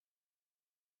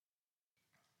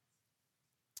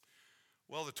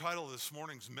Well, the title of this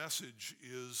morning's message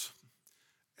is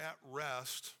At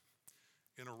Rest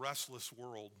in a Restless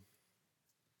World.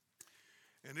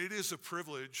 And it is a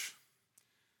privilege,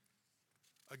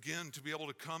 again, to be able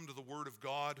to come to the Word of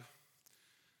God,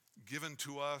 given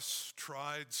to us,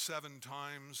 tried 7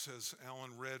 times, as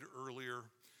Alan read earlier,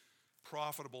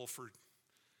 profitable for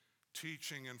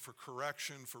teaching and for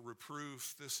correction, for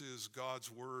reproof. This is God's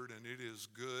Word, and it is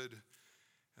good.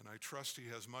 And I trust he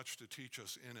has much to teach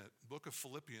us in it. Book of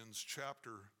Philippians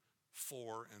chapter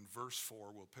 4 and verse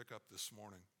 4 we'll pick up this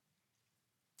morning.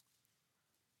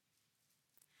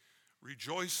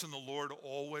 Rejoice in the Lord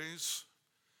always.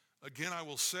 Again, I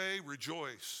will say,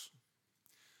 rejoice.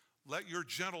 Let your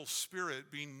gentle spirit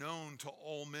be known to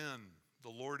all men. The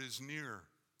Lord is near.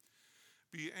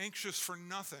 Be anxious for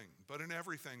nothing, but in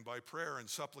everything by prayer and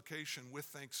supplication with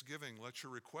thanksgiving. Let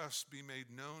your requests be made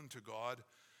known to God.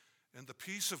 And the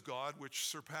peace of God, which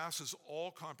surpasses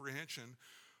all comprehension,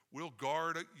 will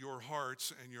guard your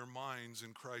hearts and your minds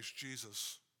in Christ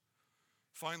Jesus.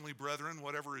 Finally, brethren,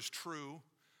 whatever is true,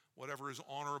 whatever is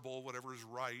honorable, whatever is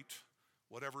right,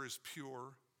 whatever is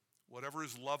pure, whatever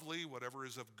is lovely, whatever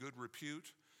is of good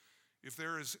repute, if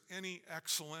there is any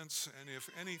excellence and if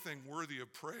anything worthy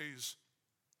of praise,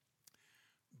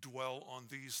 dwell on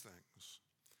these things.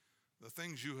 The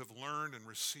things you have learned and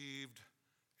received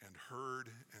and heard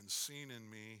and seen in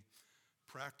me,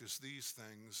 practice these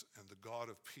things, and the God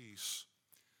of peace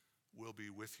will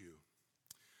be with you.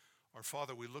 Our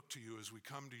Father, we look to you as we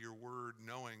come to your word,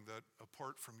 knowing that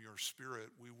apart from your Spirit,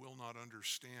 we will not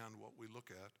understand what we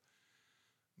look at.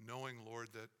 Knowing, Lord,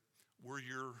 that were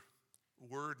your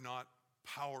word not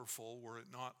powerful, were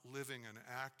it not living and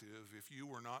active, if you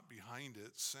were not behind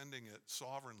it, sending it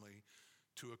sovereignly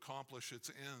to accomplish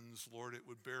its ends, Lord, it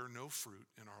would bear no fruit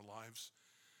in our lives.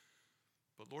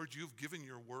 But Lord, you've given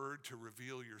your word to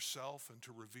reveal yourself and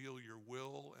to reveal your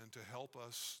will and to help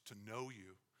us to know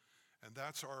you. And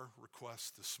that's our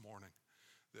request this morning,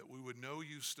 that we would know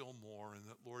you still more and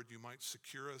that, Lord, you might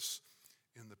secure us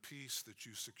in the peace that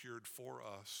you secured for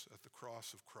us at the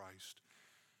cross of Christ.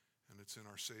 And it's in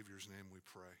our Savior's name we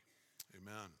pray.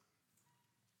 Amen.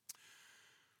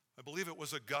 I believe it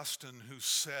was Augustine who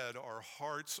said, our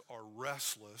hearts are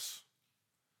restless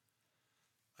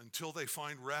until they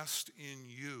find rest in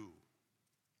you.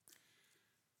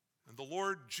 And the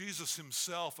Lord Jesus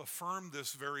himself affirmed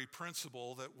this very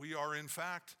principle, that we are in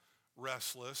fact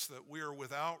restless, that we are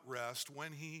without rest,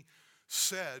 when he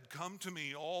said, come to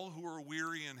me all who are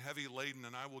weary and heavy laden,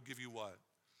 and I will give you what?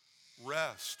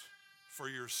 Rest for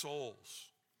your souls.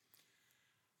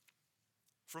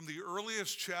 From the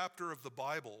earliest chapter of the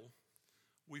Bible,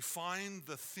 we find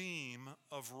the theme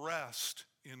of rest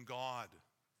in God.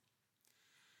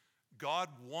 God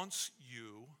wants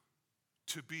you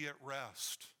to be at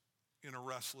rest in a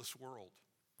restless world.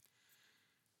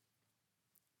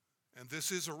 And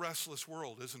this is a restless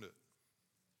world, isn't it?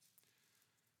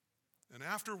 And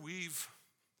after we've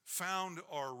found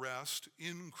our rest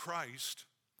in Christ,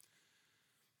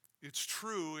 it's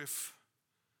true, if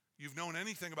you've known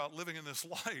anything about living in this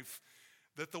life,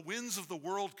 that the winds of the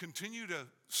world continue to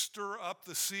stir up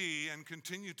the sea and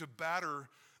continue to batter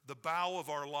the bow of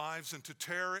our lives and to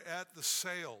tear at the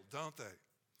sail, don't they?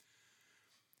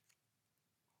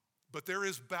 But there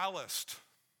is ballast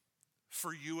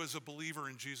for you as a believer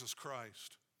in Jesus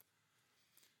Christ.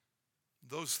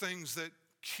 Those things that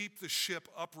keep the ship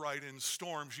upright in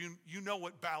storms, you know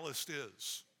what ballast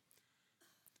is.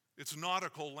 It's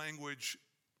nautical language,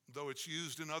 though it's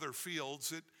used in other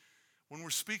fields. When we're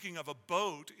speaking of a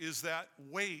boat, is that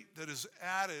weight that is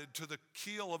added to the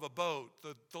keel of a boat,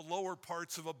 the lower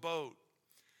parts of a boat,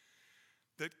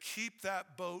 that keep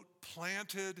that boat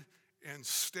planted and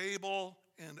stable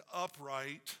and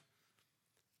upright,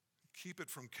 keep it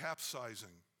from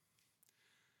capsizing.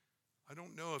 I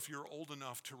don't know if you're old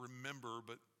enough to remember,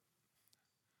 but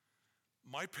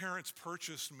my parents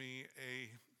purchased me a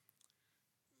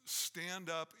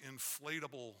stand-up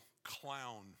inflatable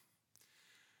clown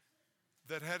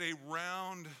that had a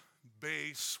round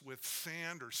base with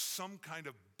sand or some kind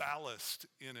of ballast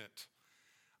in it.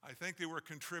 I think they were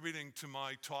contributing to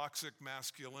my toxic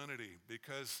masculinity,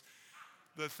 because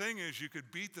the thing is, you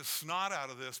could beat the snot out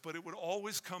of this, but it would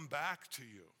always come back to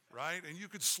you, right? And you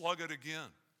could slug it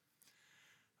again.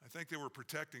 I think they were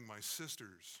protecting my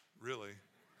sisters, really.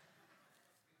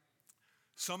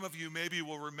 Some of you maybe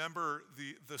will remember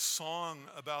the song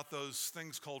about those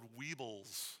things called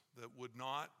weebles that would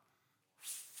not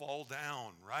fall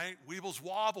down, right? Weebles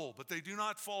wobble, but they do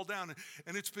not fall down.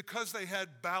 And it's because they had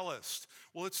ballast.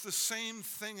 Well, it's the same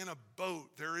thing in a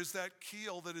boat. There is that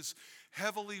keel that is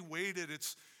heavily weighted.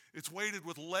 It's weighted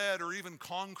with lead or even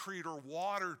concrete or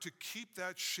water to keep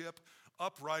that ship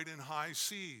upright in high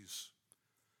seas.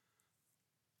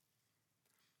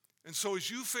 And so as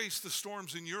you face the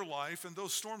storms in your life, and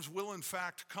those storms will in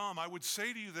fact come, I would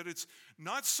say to you that it's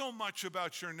not so much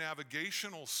about your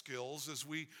navigational skills as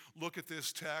we look at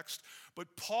this text, but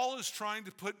Paul is trying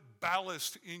to put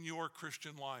ballast in your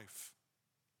Christian life.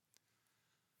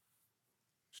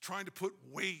 He's trying to put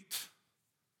weight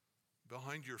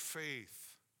behind your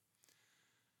faith.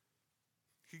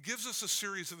 He gives us a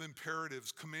series of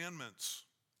imperatives, commandments.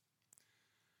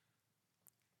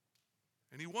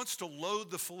 And he wants to load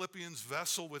the Philippians'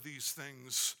 vessel with these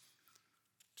things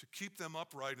to keep them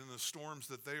upright in the storms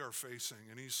that they are facing.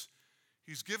 And he's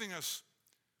giving us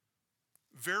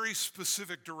very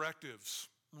specific directives,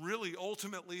 really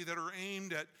ultimately that are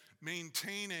aimed at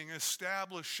maintaining,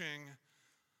 establishing,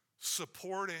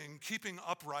 supporting, keeping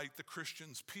upright the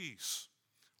Christian's peace.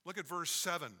 Look at verse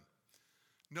 7.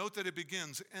 Note that it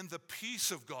begins, "And the peace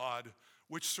of God,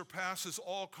 which surpasses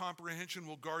all comprehension,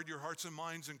 will guard your hearts and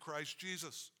minds in Christ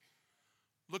Jesus."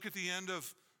 Look at the end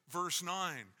of verse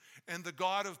 9. "And the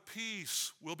God of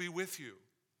peace will be with you."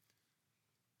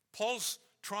 Paul's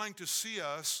trying to see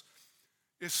us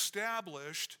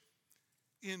established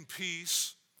in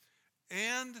peace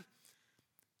and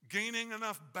gaining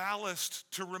enough ballast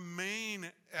to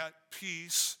remain at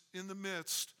peace in the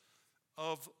midst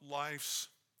of life's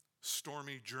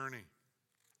stormy journey.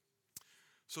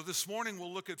 So this morning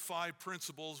we'll look at 5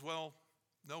 principles. Well,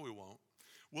 no, we won't.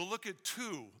 We'll look at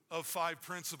 2 of 5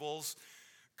 principles,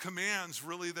 commands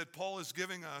really that Paul is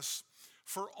giving us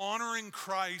for honoring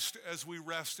Christ as we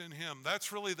rest in him.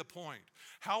 That's really the point.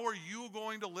 How are you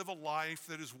going to live a life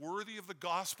that is worthy of the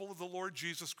gospel of the Lord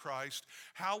Jesus Christ?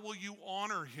 How will you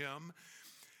honor him?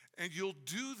 And you'll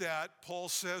do that, Paul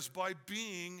says, by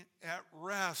being at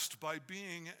rest, by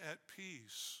being at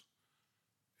peace.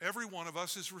 Every one of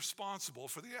us is responsible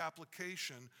for the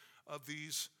application of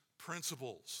these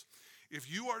principles. If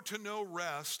you are to know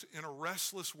rest in a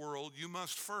restless world, you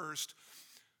must first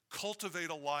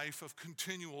cultivate a life of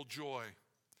continual joy.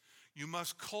 You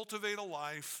must cultivate a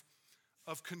life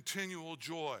of continual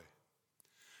joy.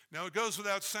 Now, it goes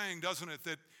without saying, doesn't it,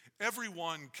 that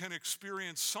everyone can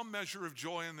experience some measure of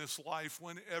joy in this life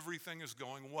when everything is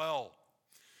going well,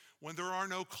 when there are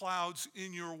no clouds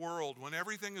in your world, when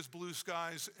everything is blue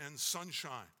skies and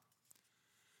sunshine.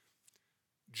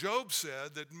 Job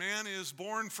said that man is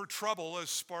born for trouble as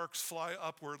sparks fly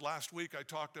upward. Last week I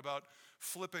talked about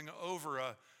flipping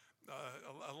over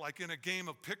like in a game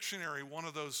of Pictionary, one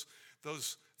of those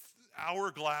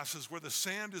hourglasses where the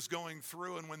sand is going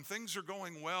through, and when things are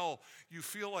going well, you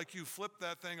feel like you flip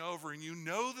that thing over and you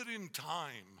know that in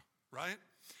time, right,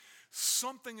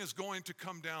 something is going to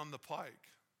come down the pike.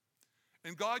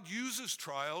 And God uses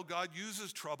trial, God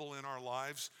uses trouble in our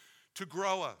lives to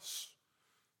grow us.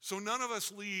 So none of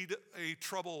us lead a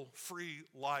trouble-free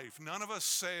life. None of us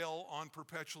sail on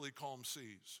perpetually calm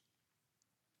seas.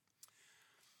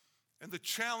 And the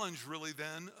challenge really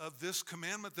then of this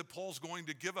commandment that Paul's going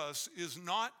to give us is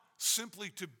not simply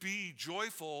to be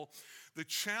joyful. The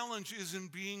challenge is in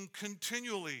being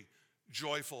continually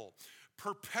joyful,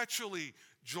 perpetually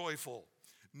joyful,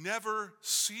 never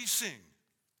ceasing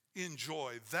in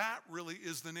joy. That really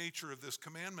is the nature of this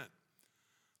commandment.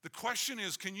 The question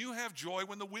is, can you have joy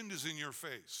when the wind is in your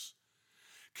face?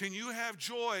 Can you have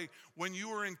joy when you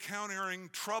are encountering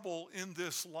trouble in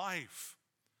this life?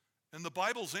 And the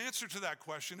Bible's answer to that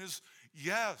question is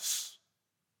yes.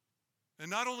 And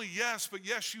not only yes, but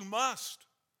yes, you must.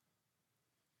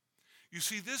 You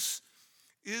see, this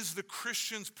is the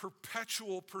Christian's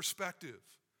perpetual perspective.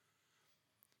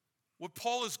 What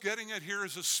Paul is getting at here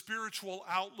is a spiritual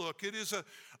outlook. It is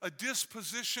a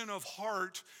disposition of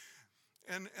heart,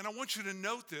 and I want you to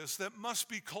note this, that must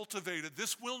be cultivated.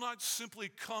 This will not simply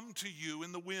come to you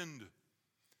in the wind.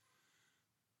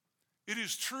 It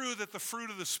is true that the fruit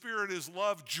of the Spirit is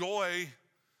love, joy.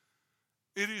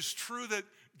 It is true that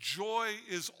joy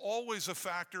is always a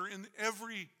factor in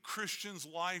every Christian's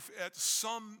life at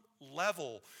some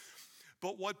level.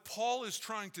 But what Paul is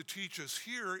trying to teach us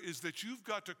here is that you've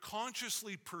got to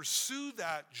consciously pursue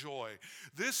that joy.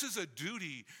 This is a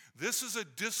duty. This is a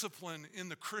discipline in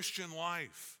the Christian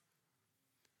life.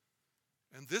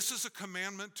 And this is a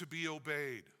commandment to be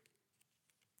obeyed.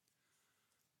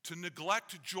 To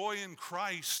neglect joy in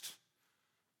Christ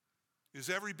is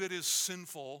every bit as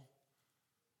sinful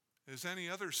as any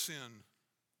other sin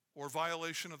or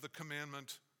violation of the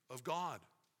commandment of God.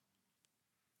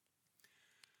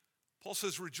 Paul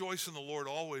says, rejoice in the Lord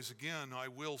always. Again, I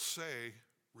will say,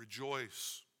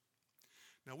 rejoice.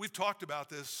 Now, we've talked about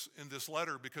this in this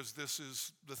letter because this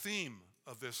is the theme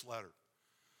of this letter.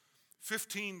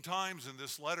 15 times in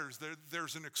this letter,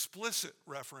 there's an explicit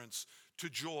reference to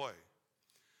joy.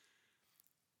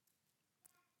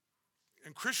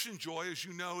 And Christian joy, as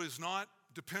you know, is not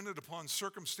dependent upon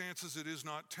circumstances. It is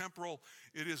not temporal.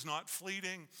 It is not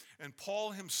fleeting. And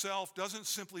Paul himself doesn't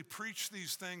simply preach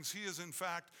these things. He is, in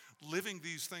fact, living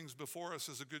these things before us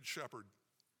as a good shepherd.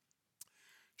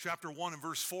 Chapter 1 and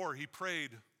verse 4, he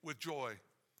prayed with joy.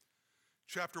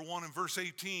 Chapter 1 and verse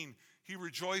 18, he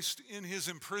rejoiced in his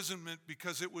imprisonment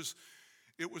because it was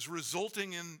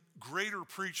resulting in greater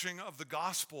preaching of the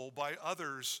gospel by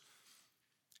others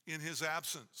in his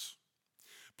absence.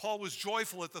 Paul was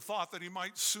joyful at the thought that he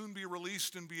might soon be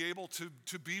released and be able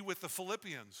to be with the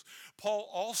Philippians. Paul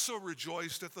also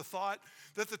rejoiced at the thought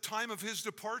that the time of his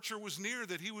departure was near,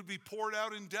 that he would be poured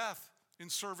out in death in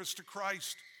service to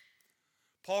Christ.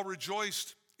 Paul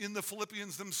rejoiced in the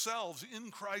Philippians themselves, in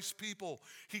Christ's people.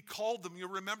 He called them, you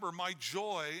remember, my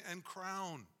joy and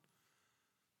crown.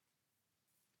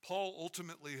 Paul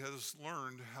ultimately has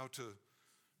learned how to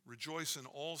rejoice in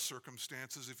all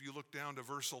circumstances. If you look down to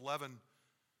verse 11,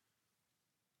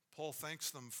 Paul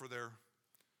thanks them for their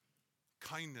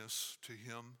kindness to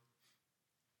him.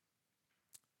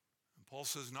 And Paul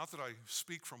says, not that I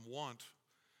speak from want,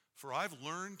 for I've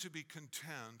learned to be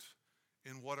content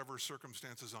in whatever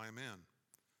circumstances I am in.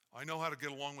 I know how to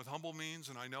get along with humble means,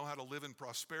 and I know how to live in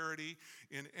prosperity.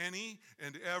 In any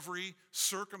and every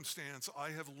circumstance,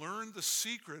 I have learned the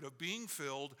secret of being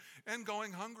filled and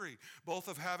going hungry, both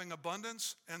of having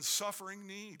abundance and suffering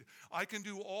need. I can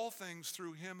do all things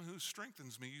through him who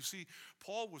strengthens me. You see,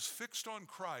 Paul was fixed on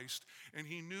Christ, and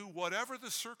he knew whatever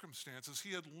the circumstances,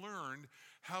 he had learned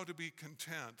how to be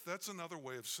content. That's another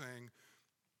way of saying,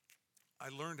 I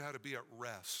learned how to be at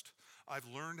rest. I've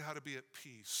learned how to be at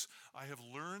peace. I have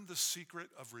learned the secret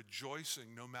of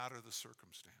rejoicing no matter the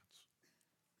circumstance.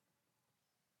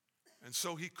 And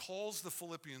so he calls the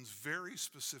Philippians very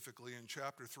specifically in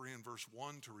chapter 3 and verse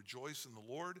 1 to rejoice in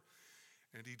the Lord.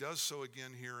 And he does so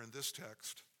again here in this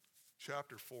text,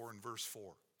 chapter 4 and verse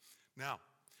 4. Now,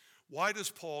 why does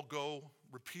Paul go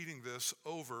repeating this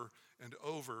over and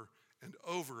over and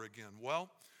over again? Well,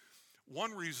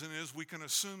 one reason is we can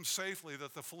assume safely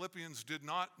that the Philippians did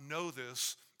not know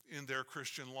this in their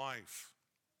Christian life.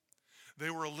 They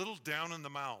were a little down in the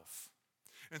mouth.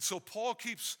 And so Paul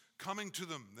keeps coming to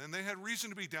them, and they had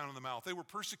reason to be down in the mouth. They were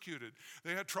persecuted.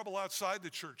 They had trouble outside the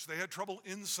church. They had trouble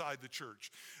inside the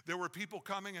church. There were people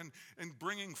coming and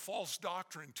bringing false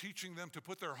doctrine, teaching them to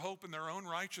put their hope in their own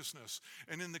righteousness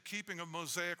and in the keeping of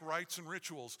Mosaic rites and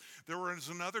rituals. There was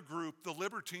another group, the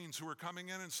libertines, who were coming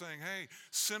in and saying, hey,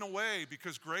 sin away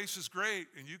because grace is great,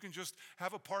 and you can just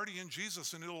have a party in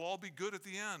Jesus and it'll all be good at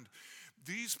the end.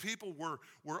 These people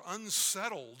were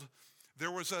unsettled. There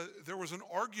was an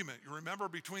argument, you remember,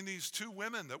 between these two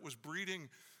women that was breeding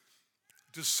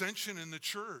dissension in the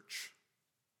church.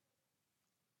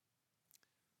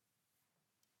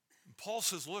 And Paul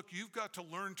says, look, you've got to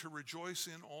learn to rejoice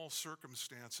in all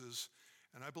circumstances.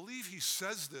 And I believe he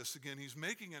says this, again, he's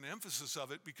making an emphasis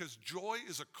of it because joy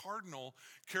is a cardinal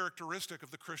characteristic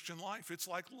of the Christian life. It's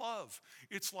like love.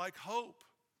 It's like hope.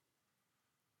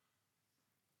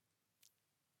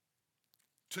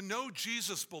 To know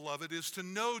Jesus, beloved, is to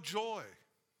know joy.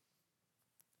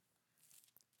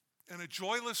 And a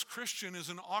joyless Christian is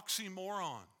an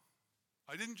oxymoron.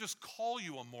 I didn't just call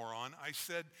you a moron. I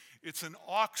said it's an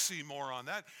oxymoron.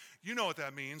 That, you know what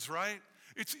that means, right?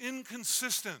 It's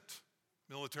inconsistent.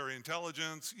 Military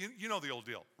intelligence, you know the old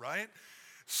deal, right?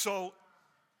 So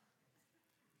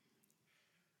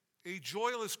a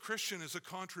joyless Christian is a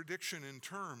contradiction in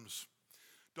terms.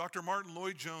 Dr. Martin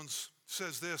Lloyd-Jones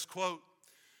says this, quote,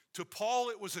 to Paul,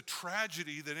 it was a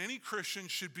tragedy that any Christian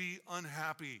should be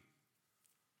unhappy.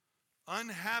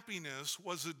 Unhappiness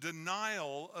was a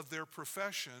denial of their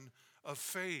profession of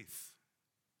faith.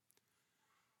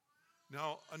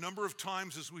 Now, a number of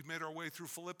times as we've made our way through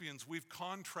Philippians, we've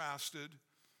contrasted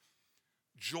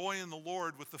joy in the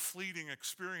Lord with the fleeting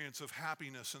experience of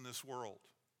happiness in this world.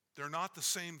 They're not the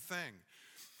same thing.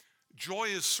 Joy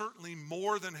is certainly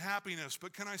more than happiness,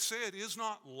 but can I say it is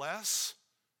not less?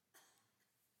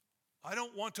 I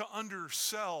don't want to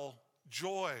undersell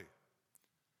joy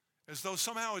as though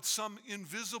somehow it's some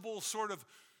invisible sort of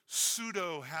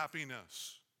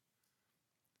pseudo-happiness.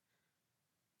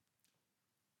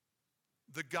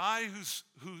 The guy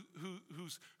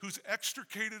who's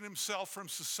extricated himself from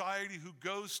society, who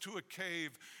goes to a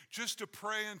cave just to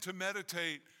pray and to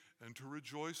meditate and to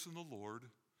rejoice in the Lord,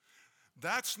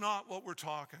 that's not what we're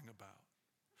talking about.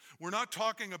 We're not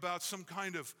talking about some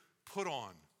kind of put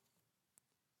on.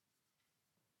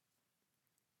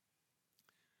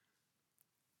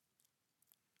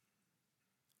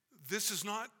 This is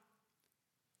not,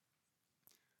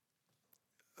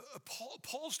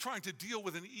 Paul's trying to deal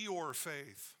with an Eeyore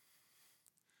faith.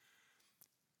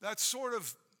 That sort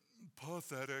of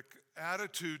pathetic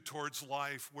attitude towards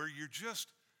life where you're just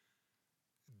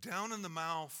down in the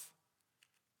mouth,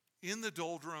 in the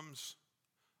doldrums,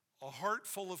 a heart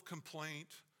full of complaint,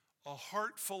 a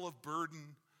heart full of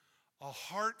burden, a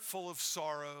heart full of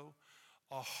sorrow,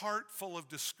 a heart full of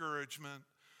discouragement,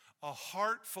 a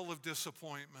heart full of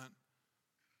disappointment.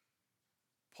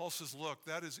 Paul says, look,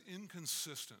 that is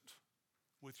inconsistent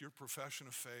with your profession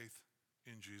of faith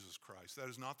in Jesus Christ. That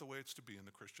is not the way it's to be in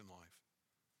the Christian life.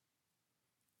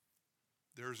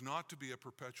 There is not to be a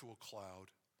perpetual cloud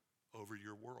over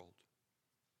your world.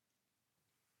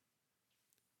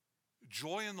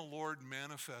 Joy in the Lord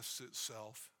manifests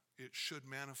itself. It should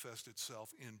manifest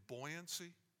itself in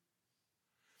buoyancy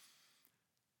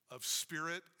of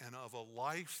spirit and of a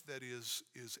life that is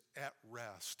at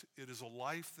rest. It is a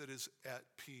life that is at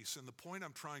peace. And the point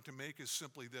I'm trying to make is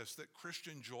simply this, that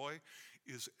Christian joy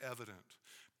is evident.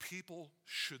 People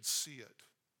should see it.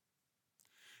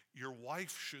 Your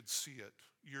wife should see it.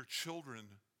 Your children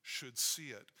should see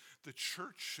it. The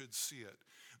church should see it.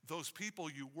 Those people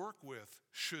you work with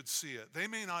should see it. They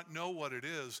may not know what it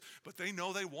is, but they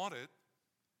know they want it.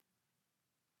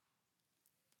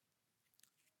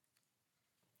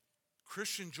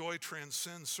 Christian joy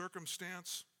transcends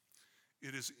circumstance.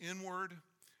 It is inward.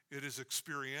 It is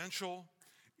experiential.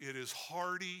 It is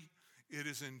hearty. It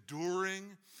is enduring,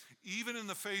 even in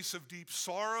the face of deep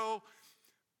sorrow.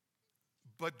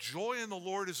 But joy in the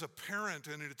Lord is apparent,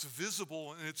 and it's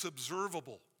visible, and it's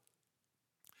observable.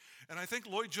 And I think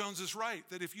Lloyd Jones is right,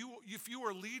 that if you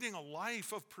are leading a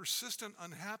life of persistent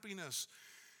unhappiness,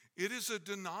 it is a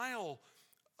denial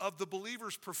of the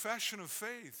believer's profession of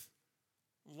faith.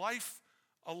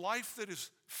 A life that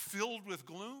is filled with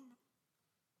gloom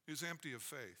is empty of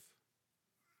faith.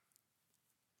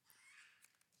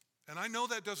 And I know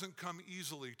that doesn't come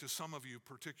easily to some of you,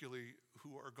 particularly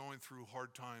who are going through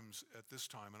hard times at this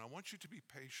time. And I want you to be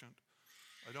patient.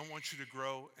 I don't want you to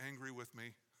grow angry with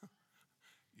me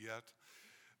yet.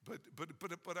 But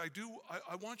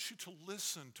I want you to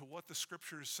listen to what the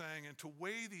Scripture is saying and to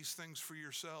weigh these things for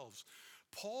yourselves.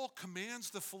 Paul commands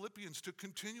the Philippians to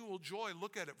continual joy.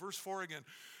 Look at it, verse 4 again.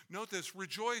 Note this,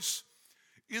 rejoice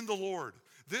in the Lord.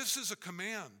 This is a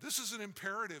command. This is an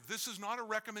imperative. This is not a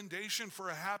recommendation for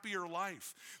a happier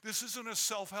life. This isn't a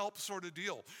self-help sort of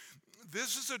deal.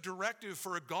 This is a directive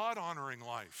for a God-honoring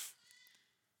life.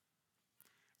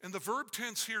 And the verb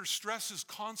tense here stresses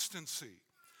constancy.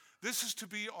 This is to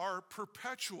be our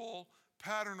perpetual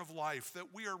pattern of life,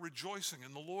 that we are rejoicing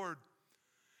in the Lord.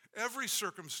 Every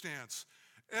circumstance,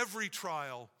 every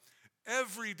trial,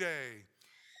 every day,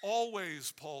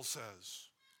 always, Paul says.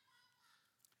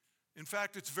 In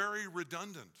fact, it's very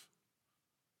redundant.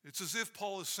 It's as if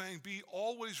Paul is saying, be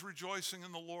always rejoicing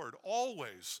in the Lord,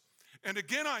 always. And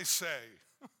again I say,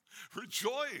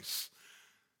 rejoice.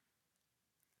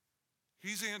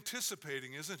 He's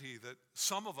anticipating, isn't he, that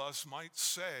some of us might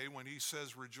say, when he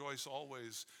says rejoice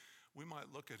always, we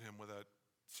might look at him with that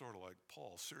sort of like,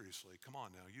 Paul, seriously, come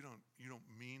on now, you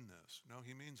don't mean this. No,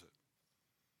 he means it.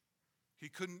 He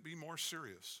couldn't be more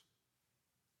serious.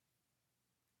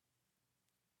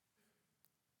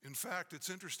 In fact, it's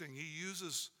interesting, he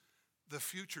uses the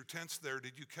future tense there.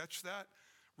 Did you catch that?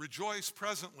 Rejoice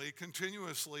presently,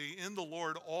 continuously, in the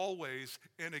Lord always,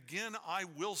 and again I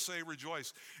will say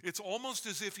rejoice. It's almost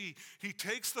as if he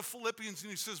takes the Philippians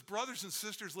and he says, brothers and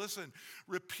sisters, listen,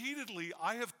 repeatedly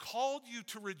I have called you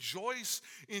to rejoice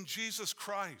in Jesus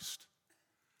Christ.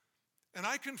 And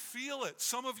I can feel it.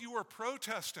 Some of you are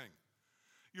protesting.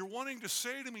 You're wanting to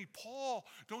say to me, Paul,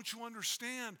 don't you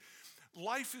understand?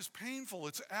 Life is painful.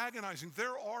 It's agonizing.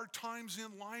 There are times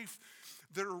in life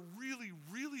that are really,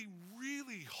 really,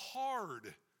 really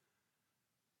hard.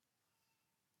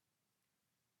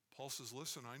 Paul says,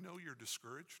 listen, I know you're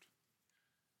discouraged,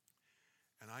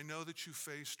 and I know that you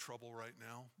face trouble right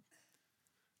now,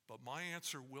 but my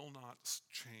answer will not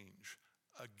change.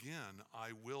 Again, I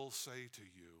will say to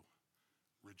you,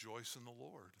 rejoice in the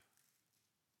Lord.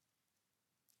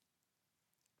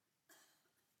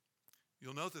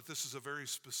 You'll note that this is a very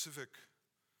specific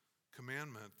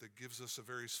commandment that gives us a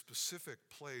very specific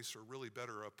place, or really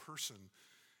better, a person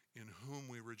in whom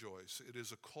we rejoice. It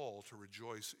is a call to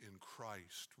rejoice in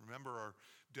Christ. Remember our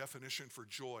definition for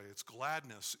joy. It's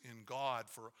gladness in God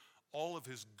for all of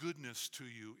his goodness to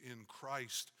you in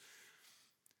Christ.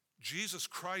 Jesus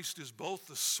Christ is both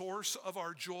the source of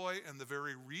our joy and the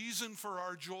very reason for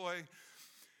our joy.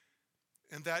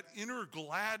 And that inner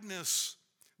gladness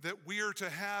that we are to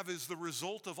have is the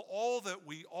result of all that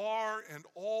we are and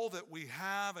all that we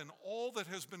have and all that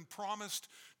has been promised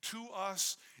to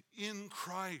us in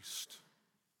Christ.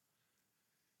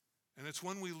 And it's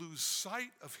when we lose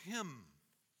sight of him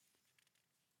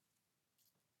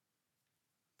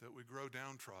that we grow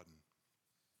downtrodden.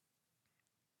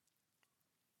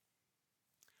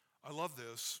 I love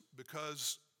this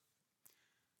because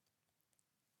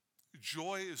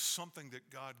joy is something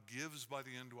that God gives by the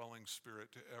indwelling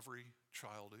Spirit to every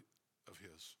child of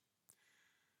his.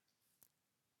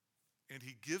 And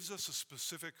he gives us a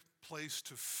specific place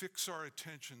to fix our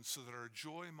attention so that our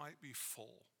joy might be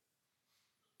full.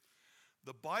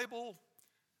 The Bible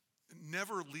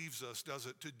never leaves us, does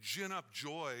it, to gin up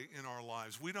joy in our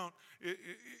lives.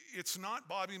 It's not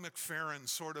Bobby McFerrin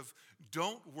sort of,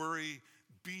 don't worry,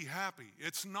 be happy.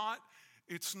 It's not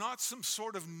some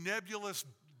sort of nebulous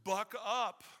buck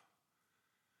up.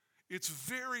 It's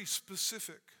very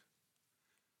specific.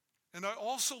 And I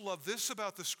also love this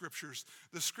about the Scriptures.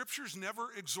 The Scriptures never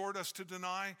exhort us to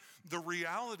deny the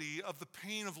reality of the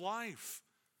pain of life.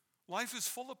 Life is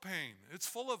full of pain. It's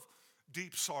full of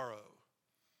deep sorrow.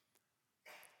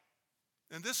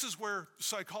 And this is where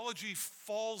psychology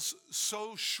falls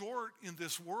so short in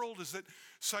this world, is that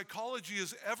psychology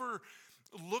is ever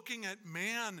looking at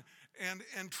man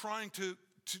and trying to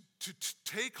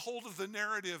take hold of the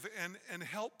narrative and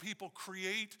help people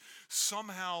create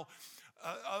somehow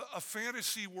a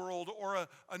fantasy world or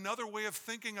another way of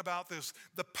thinking about this,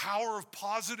 the power of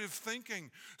positive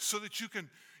thinking, so that you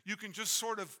can just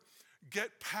sort of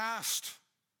get past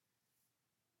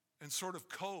and sort of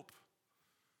cope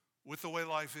with the way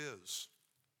life is.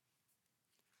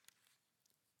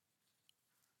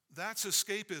 That's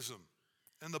escapism.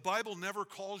 And the Bible never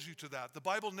calls you to that. The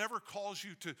Bible never calls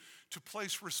you to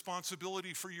place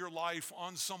responsibility for your life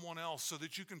on someone else so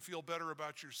that you can feel better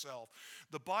about yourself.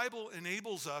 The Bible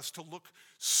enables us to look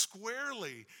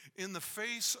squarely in the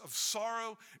face of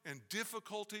sorrow and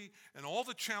difficulty and all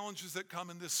the challenges that come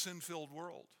in this sin-filled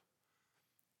world.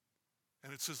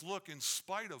 And it says, look, in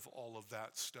spite of all of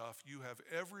that stuff, you have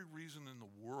every reason in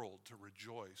the world to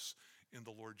rejoice in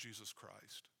the Lord Jesus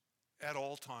Christ. At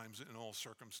all times, in all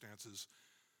circumstances,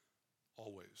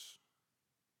 always.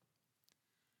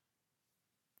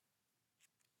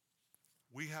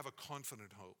 We have a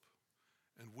confident hope,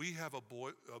 and we have a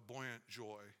buoyant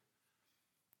joy.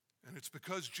 And it's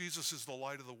because Jesus is the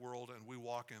light of the world and we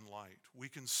walk in light. We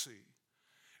can see.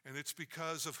 And it's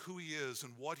because of who he is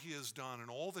and what he has done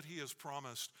and all that he has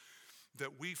promised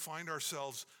that we find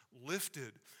ourselves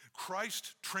lifted.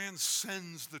 Christ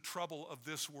transcends the trouble of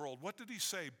this world. What did he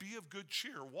say? Be of good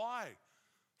cheer. Why?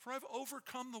 For I've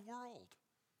overcome the world.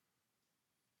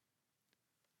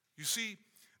 You see,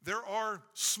 there are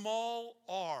small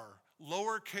r,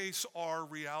 lowercase r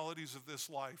realities of this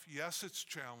life. Yes, it's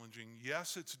challenging.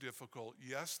 Yes, it's difficult.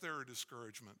 Yes, there are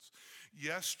discouragements.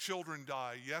 Yes, children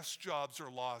die. Yes, jobs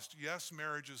are lost. Yes,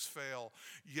 marriages fail.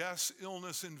 Yes,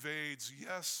 illness invades.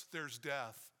 Yes, there's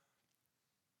death.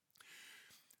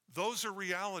 Those are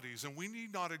realities, and we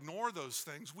need not ignore those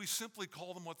things. We simply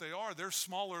call them what they are. They're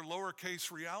smaller,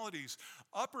 lowercase realities.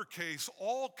 Uppercase,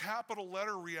 all capital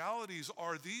letter realities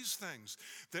are these things,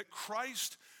 that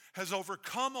Christ has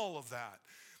overcome all of that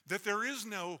there is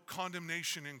no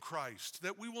condemnation in Christ,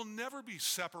 that we will never be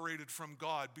separated from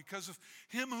God because of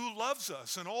him who loves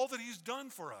us and all that he's done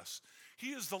for us.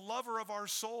 He is the lover of our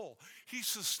soul. He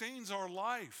sustains our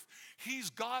life. He's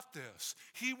got this.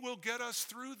 He will get us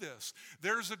through this.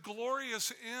 There's a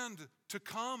glorious end to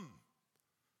come.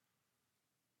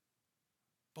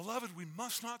 Beloved, we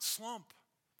must not slump.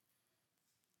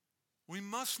 We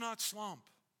must not slump.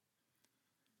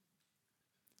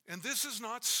 And this is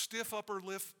not stiff upper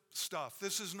lip stuff.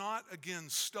 This is not, again,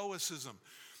 stoicism.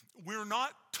 We're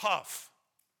not tough,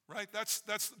 right? That's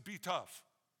be tough.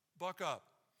 Buck up.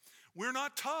 We're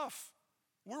not tough.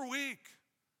 We're weak.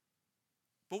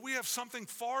 But we have something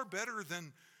far better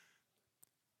than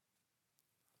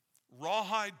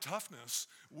rawhide toughness.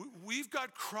 We've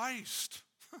got Christ.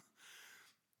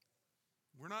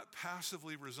 We're not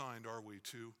passively resigned, are we,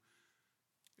 to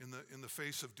in the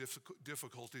face of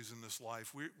difficulties in this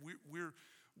life.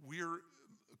 We're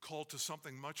called to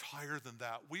something much higher than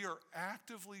that. We are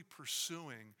actively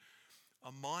pursuing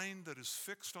a mind that is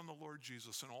fixed on the Lord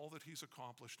Jesus and all that he's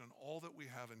accomplished and all that we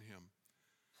have in him.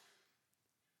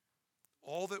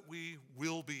 All that we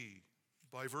will be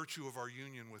by virtue of our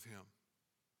union with him.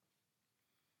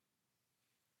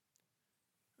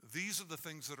 These are the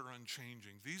things that are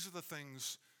unchanging. These are the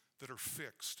things that are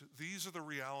fixed. These are the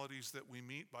realities that we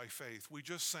meet by faith. We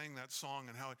just sang that song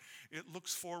and how it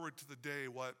looks forward to the day,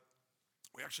 what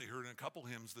We actually heard in a couple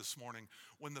hymns this morning,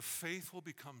 when the faith will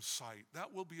become sight,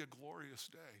 that will be a glorious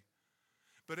day.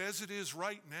 But as it is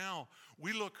right now,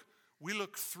 we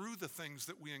look through the things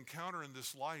that we encounter in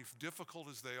this life, difficult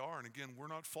as they are. And again, we're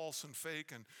not false and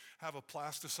fake and have a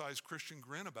plasticized Christian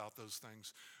grin about those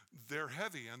things. They're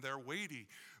heavy and they're weighty,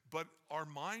 but our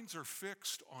minds are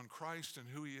fixed on Christ and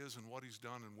who he is and what he's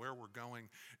done and where we're going.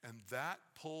 And that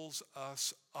pulls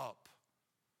us up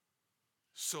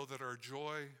so that our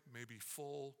joy may be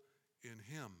full in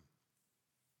him.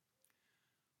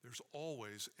 There's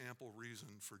always ample reason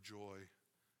for joy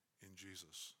in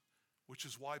Jesus, which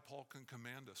is why Paul can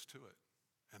command us to it.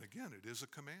 And again, it is a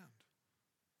command.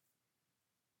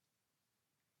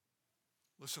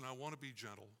 Listen, I want to be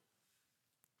gentle,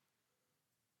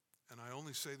 and I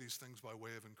only say these things by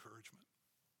way of encouragement.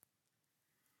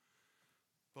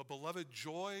 But beloved,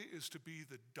 joy is to be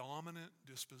the dominant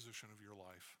disposition of your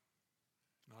life.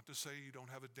 Not to say you don't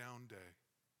have a down day.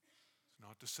 It's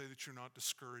not to say that you're not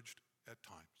discouraged at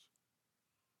times.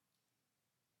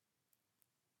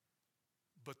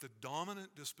 But the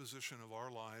dominant disposition of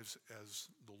our lives as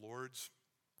the Lord's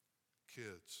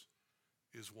kids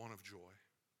is one of joy.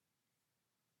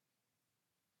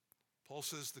 Paul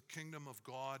says the kingdom of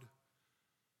God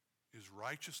is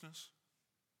righteousness,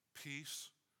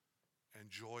 peace, and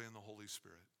joy in the Holy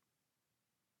Spirit.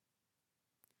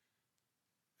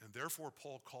 And therefore,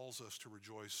 Paul calls us to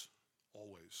rejoice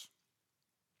always.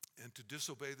 And to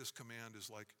disobey this command is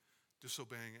like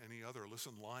disobeying any other.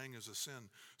 Listen, lying is a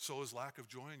sin. So is lack of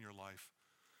joy in your life.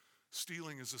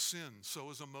 Stealing is a sin.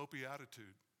 So is a mopey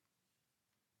attitude.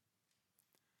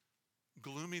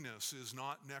 Gloominess is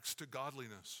not next to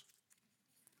godliness.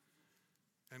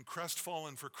 And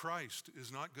crestfallen for Christ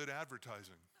is not good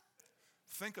advertising.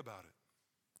 Think about it.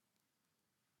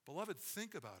 Beloved,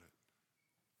 think about it.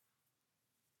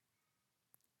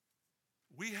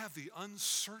 We have the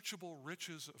unsearchable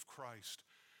riches of Christ,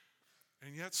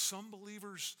 and yet some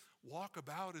believers walk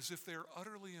about as if they're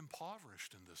utterly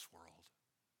impoverished in this world.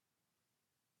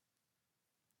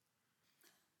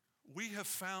 We have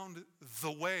found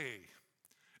the way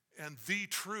and the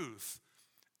truth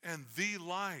and the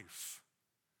life.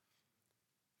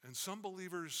 And some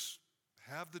believers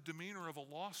have the demeanor of a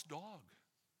lost dog.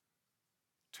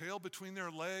 Tail between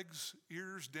their legs,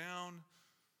 ears down,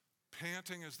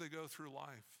 panting as they go through life.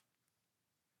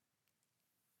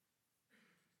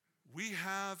 We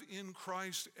have in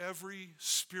Christ every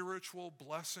spiritual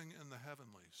blessing in the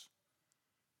heavenlies.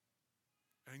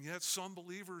 And yet some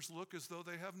believers look as though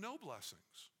they have no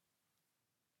blessings,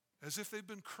 as if they've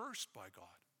been cursed by God.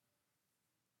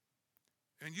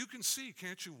 And you can see,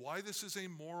 can't you, why this is a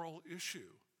moral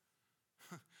issue.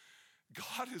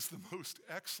 God is the most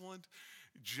excellent,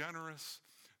 generous,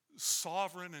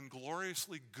 sovereign, and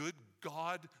gloriously good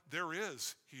God there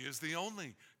is. He is the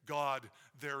only God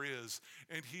there is.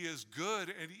 And he is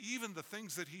good, and even the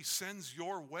things that he sends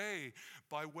your way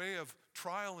by way of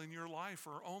trial in your life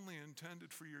are only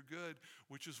intended for your good,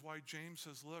 which is why James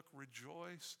says, look,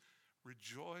 rejoice,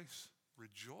 rejoice,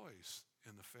 rejoice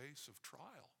in the face of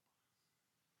trial.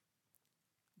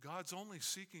 God's only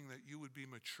seeking that you would be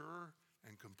mature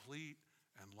and complete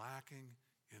and lacking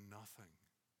in nothing.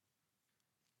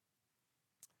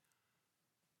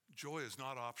 Joy is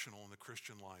not optional in the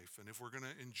Christian life. And if we're going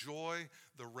to enjoy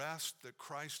the rest that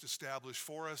Christ established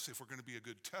for us, if we're going to be a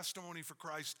good testimony for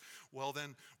Christ, well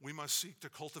then we must seek to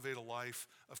cultivate a life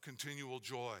of continual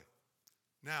joy.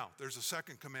 Now, there's a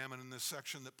second commandment in this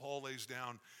section that Paul lays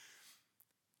down.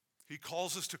 He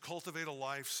calls us to cultivate a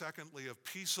life, secondly, of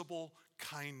peaceable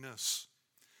kindness.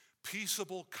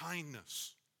 Peaceable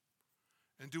kindness.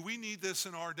 And do we need this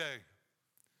in our day?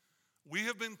 We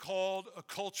have been called a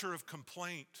culture of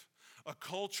complaint, a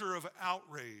culture of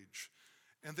outrage.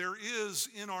 And there is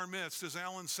in our midst, as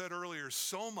Alan said earlier,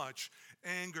 so much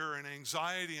anger and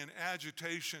anxiety and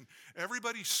agitation.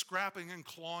 Everybody's scrapping and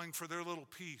clawing for their little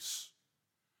piece.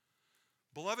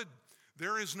 Beloved,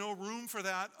 there is no room for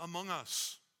that among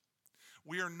us.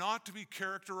 We are not to be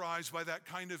characterized by that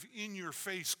kind of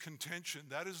in-your-face contention.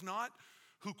 That is not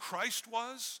who Christ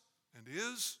was and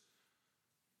is,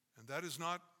 and that is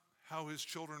not how his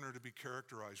children are to be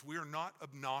characterized. We are not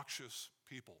obnoxious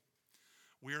people.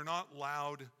 We are not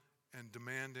loud and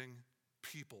demanding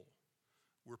people.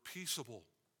 We're peaceable,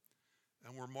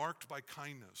 and we're marked by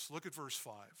kindness. Look at verse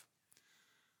 5.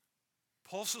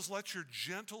 Paul says, let your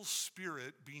gentle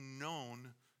spirit be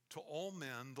known to all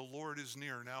men. The Lord is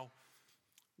near. Now,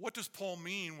 what does Paul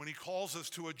mean when he calls us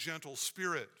to a gentle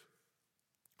spirit?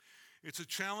 It's a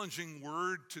challenging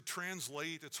word to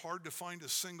translate. It's hard to find a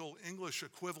single English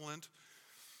equivalent.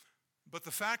 But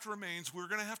the fact remains, we're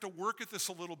going to have to work at this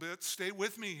a little bit. Stay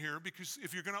with me here, because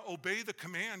if you're going to obey the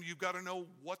command, you've got to know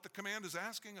what the command is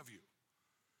asking of you.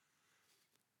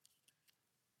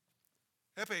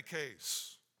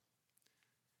 Epikes.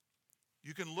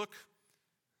 You can look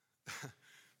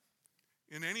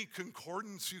in any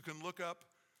concordance, you can look up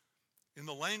in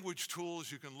the language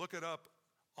tools, you can look it up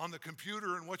on the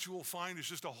computer, and what you will find is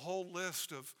just a whole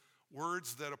list of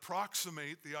words that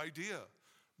approximate the idea.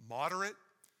 Moderate,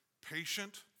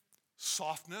 patient,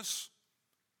 softness,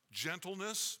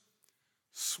 gentleness,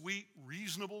 sweet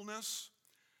reasonableness,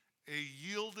 a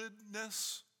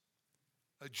yieldedness,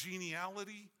 a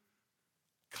geniality,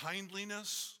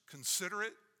 kindliness,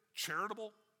 considerate,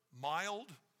 charitable,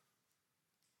 mild,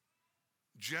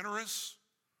 generous,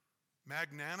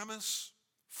 magnanimous,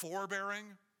 forbearing.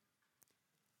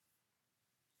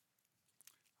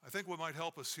 I think what might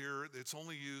help us here, it's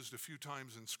only used a few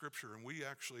times in Scripture, and we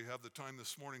actually have the time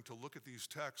this morning to look at these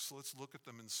texts. Let's look at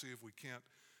them and see if we can't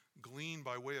glean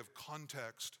by way of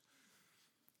context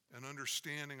and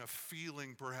understanding, a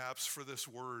feeling perhaps for this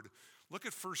word. Look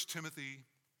at 1 Timothy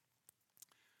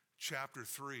chapter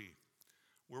 3,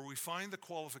 where we find the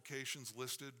qualifications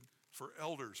listed for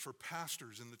elders, for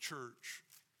pastors in the church.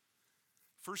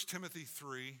 1 Timothy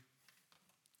 3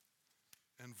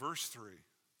 and verse 3.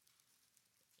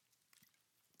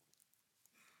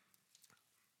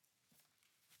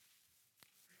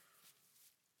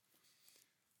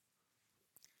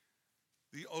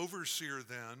 The overseer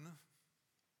then,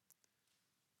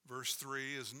 verse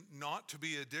 3, is not to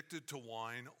be addicted to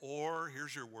wine, or,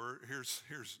 here's your word,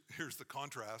 here's the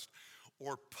contrast,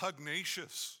 or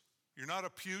pugnacious. You're not a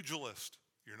pugilist.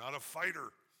 You're not a fighter.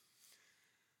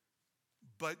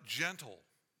 But gentle.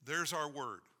 There's our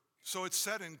word. So it's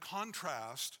set in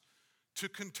contrast to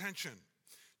contention,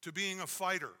 to being a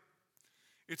fighter.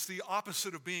 It's the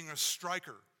opposite of being a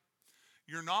striker.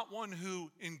 You're not one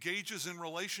who engages in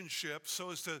relationship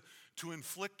so as to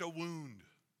inflict a wound.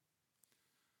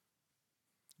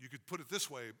 You could put it this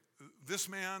way: this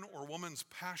man or woman's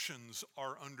passions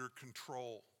are under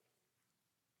control.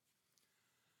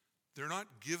 They're not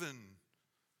given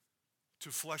to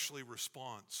fleshly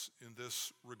response in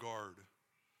this regard.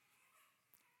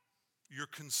 You're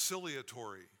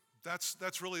conciliatory.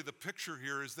 That's really the picture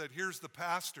here, is that here's the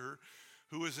pastor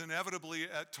who is inevitably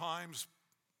at times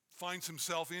finds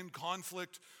himself in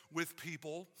conflict with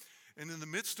people. And in the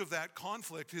midst of that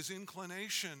conflict, his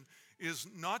inclination is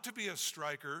not to be a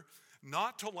striker,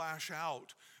 not to lash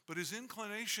out, but his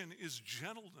inclination is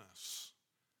gentleness.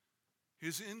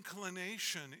 His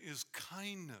inclination is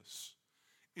kindness.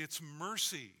 It's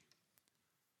mercy.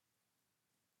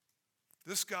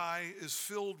 This guy is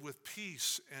filled with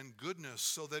peace and goodness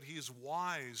so that he is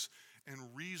wise and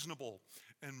reasonable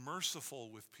and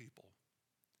merciful with people.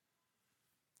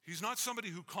 He's not somebody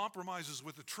who compromises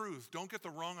with the truth. Don't get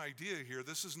the wrong idea here.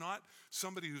 This is not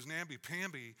somebody who's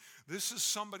namby-pamby. This is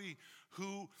somebody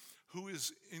who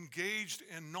is engaged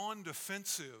and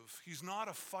non-defensive. He's not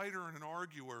a fighter and an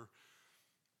arguer.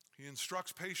 He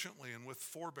instructs patiently and with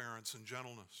forbearance and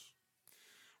gentleness.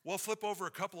 Well, flip over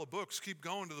a couple of books. Keep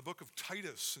going to the book of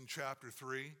Titus in chapter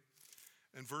 3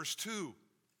 and verse 2.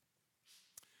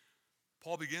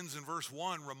 Paul begins in verse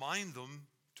 1, remind them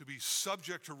to be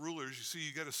subject to rulers. You see,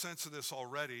 you get a sense of this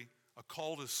already, a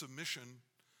call to submission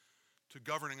to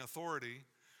governing authority,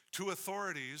 to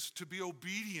authorities, to be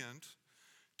obedient,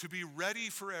 to be ready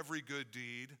for every good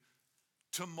deed,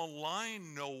 to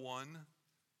malign no one,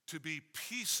 to be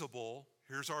peaceable,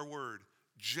 here's our word,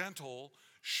 gentle,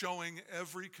 showing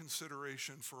every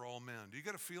consideration for all men. Do you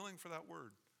get a feeling for that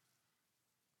word?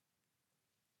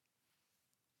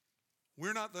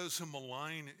 We're not those who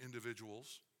malign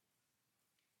individuals.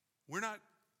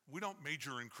 We don't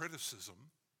major in criticism.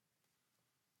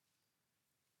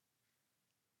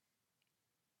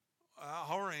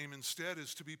 Our aim instead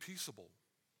is to be peaceable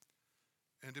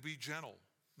and to be gentle.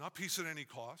 Not peace at any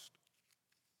cost.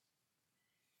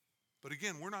 But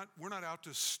again, we're not out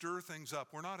to stir things up.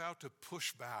 We're not out to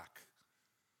push back.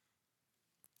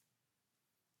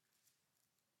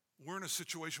 We're in a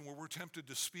situation where we're tempted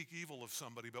to speak evil of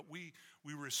somebody, but we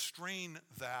restrain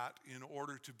that in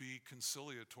order to be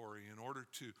conciliatory, in order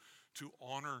to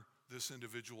honor this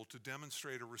individual, to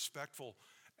demonstrate a respectful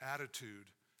attitude,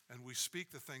 and we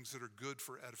speak the things that are good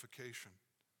for edification.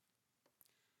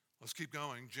 Let's keep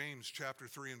going. James chapter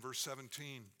 3 and verse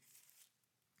 17.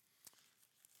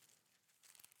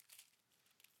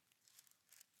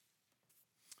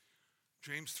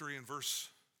 James 3 and verse,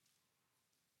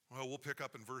 well, we'll pick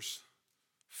up in verse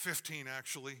 15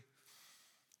 actually.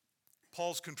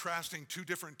 Paul's contrasting two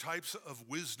different types of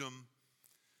wisdom.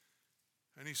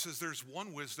 And he says there's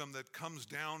one wisdom that comes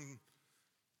down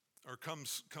or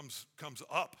comes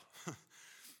up.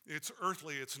 It's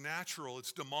earthly, it's natural,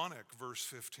 it's demonic, verse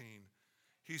 15.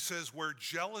 He says, where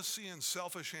jealousy and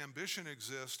selfish ambition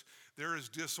exist, there is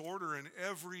disorder in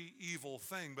every evil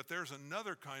thing. But there's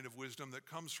another kind of wisdom that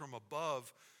comes from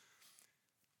above,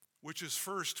 which is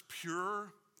first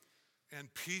pure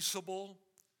and peaceable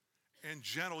and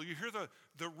gentle. You hear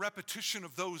the repetition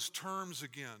of those terms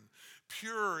again.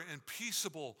 Pure and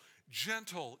peaceable,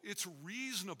 gentle. It's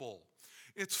reasonable.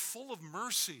 It's full of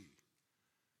mercy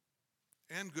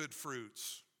and good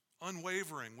fruits,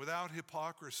 unwavering, without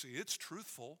hypocrisy. It's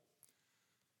truthful.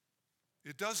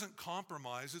 It doesn't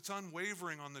compromise. It's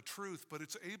unwavering on the truth, but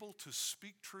it's able to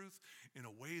speak truth in a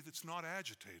way that's not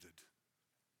agitated.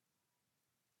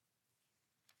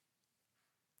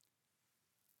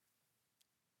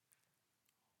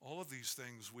 All of these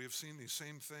things, we have seen these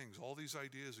same things, all these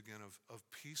ideas again of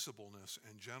peaceableness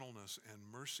and gentleness and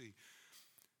mercy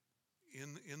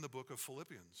in the book of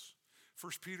Philippians.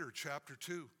 1 Peter chapter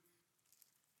 2.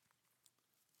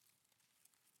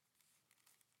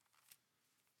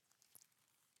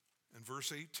 And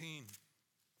verse 18.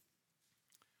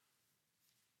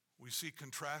 We see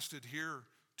contrasted here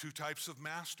two types of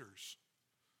masters,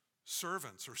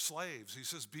 servants or slaves. He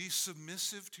says, be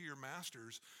submissive to your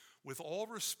masters with all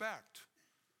respect,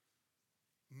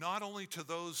 not only to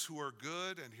those who are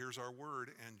good, and here's our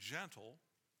word, and gentle,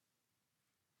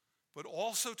 but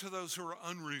also to those who are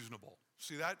unreasonable.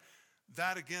 See, that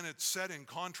again, it's set in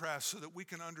contrast so that we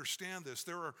can understand this.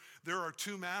 There are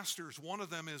two masters. One of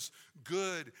them is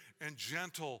good and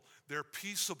gentle. They're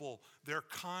peaceable. They're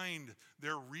kind.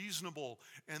 They're reasonable.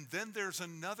 And then there's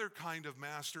another kind of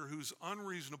master who's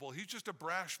unreasonable. He's just a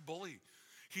brash bully.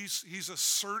 He's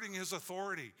asserting his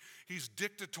authority. He's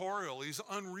dictatorial. He's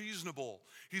unreasonable.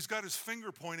 He's got his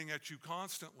finger pointing at you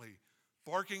constantly,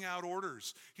 barking out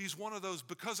orders. He's one of those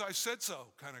because I said so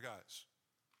kind of guys.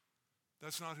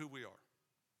 That's not who we are.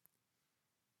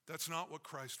 That's not what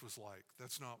Christ was like.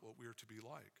 That's not what we're to be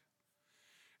like.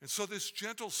 And so this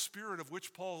gentle spirit of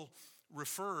which Paul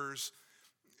refers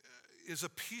is a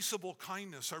peaceable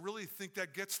kindness. I really think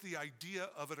that gets the idea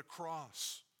of it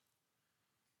across.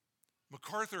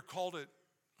 MacArthur called it,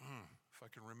 if I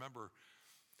can remember,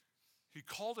 he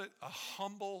called it a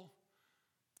humble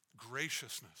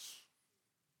graciousness.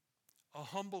 A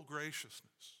humble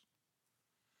graciousness.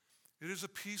 It is a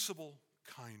peaceable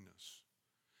kindness.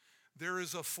 There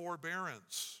is a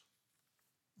forbearance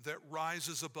that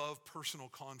rises above personal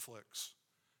conflicts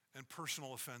and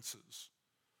personal offenses.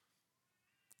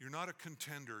 You're not a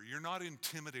contender. You're not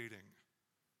intimidating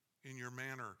in your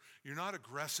manner. You're not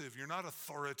aggressive. You're not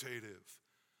authoritative.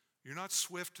 You're not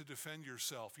swift to defend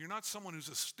yourself. You're not someone who's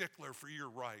a stickler for your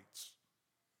rights.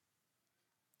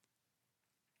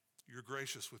 You're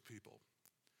gracious with people.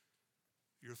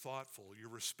 You're thoughtful. You're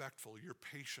respectful. You're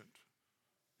patient,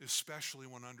 especially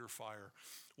when under fire.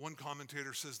 One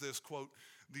commentator says this, quote,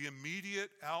 the immediate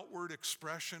outward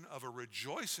expression of a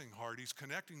rejoicing heart, he's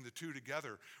connecting the two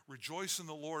together, rejoice in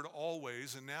the Lord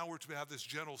always, and now we're to have this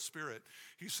gentle spirit.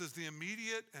 He says the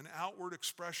immediate and outward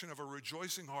expression of a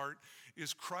rejoicing heart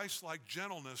is Christ-like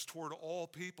gentleness toward all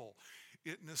people.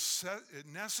 It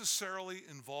necessarily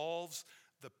involves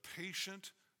the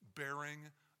patient bearing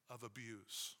of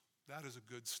abuse. That is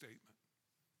a good statement.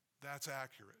 That's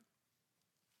accurate.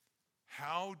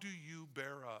 How do you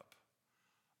bear up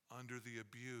under the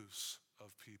abuse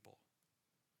of people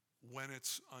when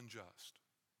it's unjust?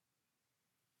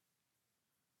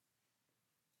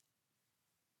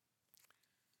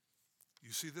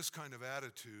 You see, this kind of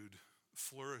attitude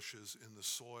flourishes in the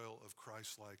soil of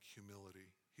Christ-like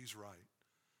humility. He's right.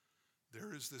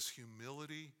 There is this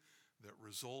humility that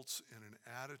results in an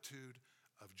attitude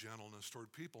of gentleness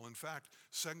toward people. In fact,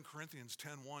 2 Corinthians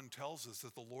 10:1 tells us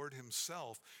that the Lord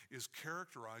himself is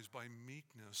characterized by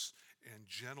meekness and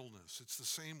gentleness. It's the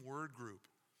same word group.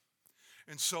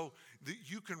 And so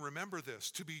you can remember this.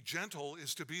 To be gentle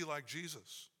is to be like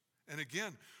Jesus. And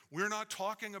again, we're not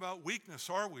talking about weakness,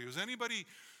 are we? Is anybody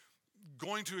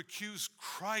going to accuse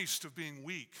Christ of being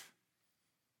weak?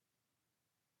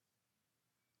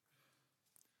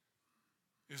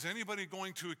 Is anybody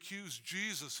going to accuse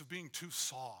Jesus of being too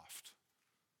soft?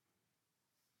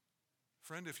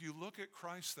 Friend, if you look at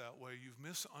Christ that way, you've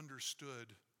misunderstood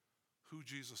who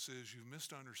Jesus is. You've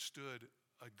misunderstood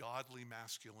a godly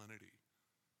masculinity.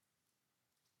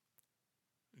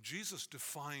 Jesus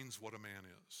defines what a man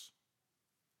is.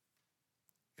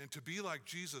 And to be like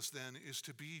Jesus then is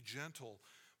to be gentle.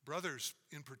 Brothers,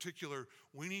 in particular,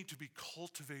 we need to be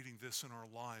cultivating this in our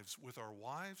lives with our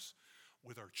wives,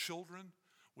 with our children,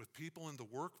 with people in the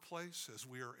workplace as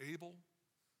we are able.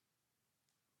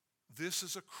 This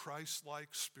is a Christ-like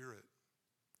spirit.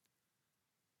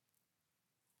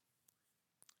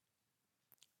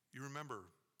 You remember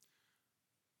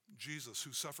Jesus,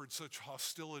 who suffered such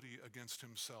hostility against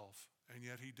himself, and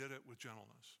yet he did it with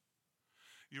gentleness.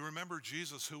 You remember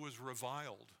Jesus, who was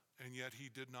reviled, and yet he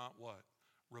did not what?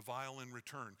 Revile in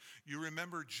return. You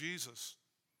remember Jesus,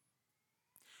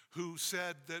 who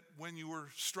said that when you were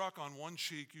struck on one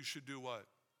cheek, you should do what?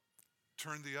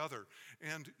 Turn the other.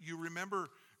 And you remember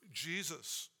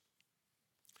Jesus,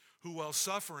 who while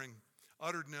suffering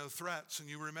uttered no threats. And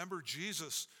you remember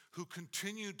Jesus, who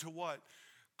continued to what?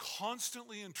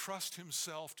 Constantly entrust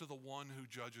himself to the one who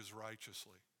judges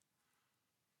righteously.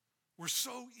 We're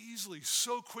so easily,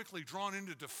 so quickly drawn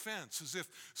into defense as if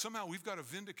somehow we've got to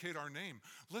vindicate our name.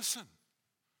 Listen,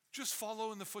 just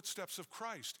follow in the footsteps of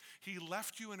Christ. He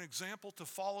left you an example to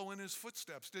follow in his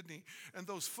footsteps, didn't he? And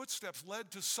those footsteps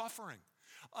led to suffering,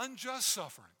 unjust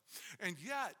suffering. And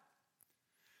yet,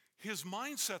 his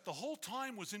mindset the whole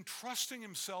time was entrusting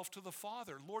himself to the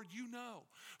Father. Lord, you know.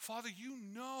 Father, you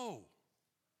know.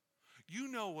 You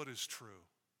know what is true.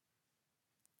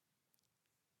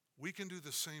 We can do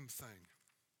the same thing.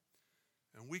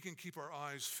 And we can keep our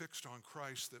eyes fixed on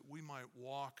Christ that we might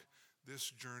walk this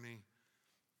journey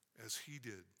as he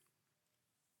did.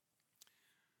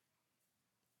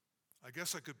 I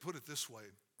guess I could put it this way.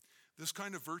 This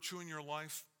kind of virtue in your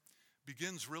life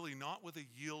begins really not with a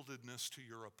yieldedness to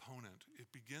your opponent.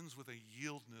 It begins with a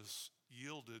yieldedness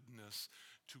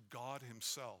to God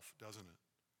himself, doesn't it?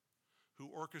 Who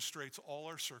orchestrates all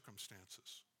our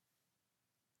circumstances,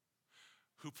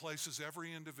 who places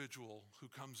every individual who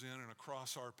comes in and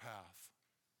across our path,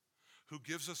 who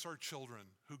gives us our children,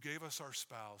 who gave us our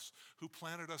spouse, who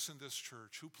planted us in this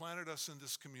church, who planted us in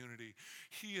this community.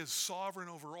 He is sovereign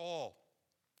over all.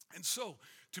 And so,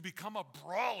 to become a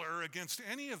brawler against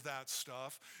any of that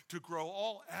stuff, to grow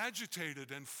all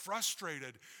agitated and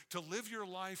frustrated, to live your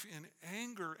life in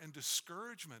anger and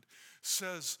discouragement,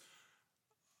 says,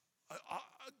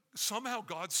 somehow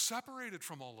God's separated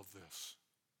from all of this.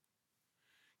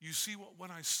 You see,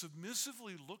 when I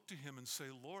submissively look to him and say,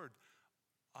 Lord,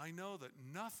 I know that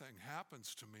nothing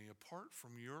happens to me apart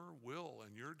from your will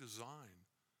and your design,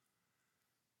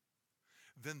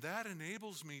 then that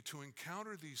enables me to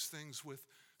encounter these things with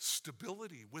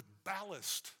stability, with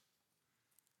ballast,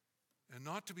 and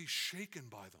not to be shaken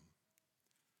by them.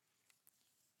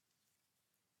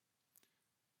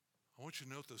 I want you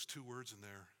to note those two words in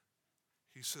there.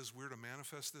 He says we're to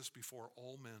manifest this before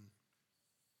all men,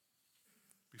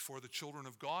 before the children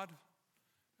of God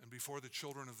and before the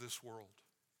children of this world.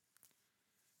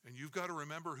 And you've got to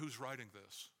remember who's writing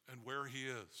this and where he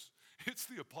is. It's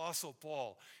the Apostle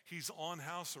Paul. He's on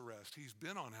house arrest. He's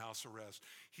been on house arrest.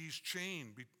 He's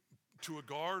chained to a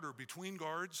guard or between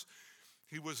guards.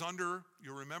 He was under,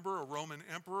 you remember, a Roman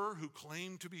emperor who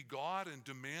claimed to be God and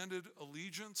demanded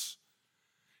allegiance.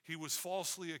 He was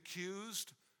falsely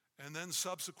accused and then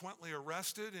subsequently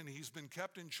arrested, and he's been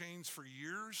kept in chains for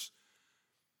years.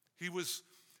 He was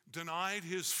denied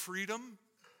his freedom,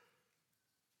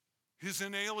 his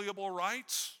inalienable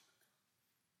rights.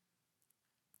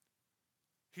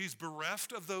 He's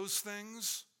bereft of those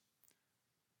things,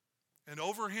 and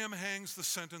over him hangs the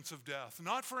sentence of death,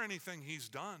 not for anything he's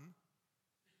done,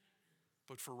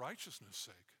 but for righteousness'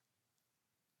 sake.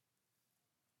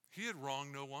 He had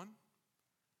wronged no one,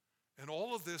 and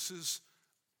all of this is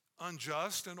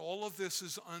unjust, and all of this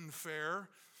is unfair,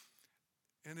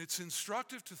 and it's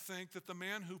instructive to think that the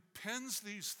man who pens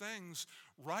these things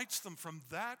writes them from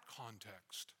that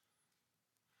context.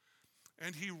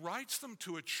 And he writes them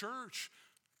to a church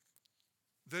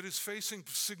that is facing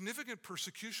significant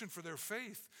persecution for their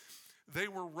faith. They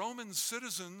were Roman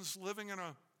citizens living in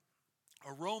a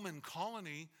Roman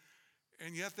colony,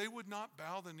 and yet they would not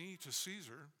bow the knee to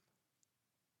Caesar.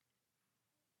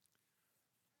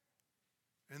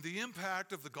 And the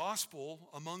impact of the gospel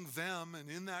among them and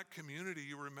in that community,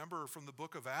 you remember from the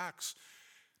book of Acts,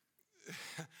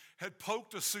 had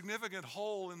poked a significant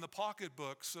hole in the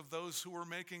pocketbooks of those who were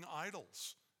making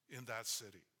idols in that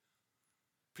city.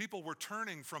 People were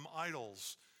turning from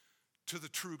idols to the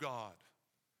true God.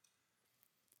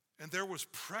 And there was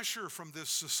pressure from this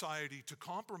society to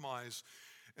compromise.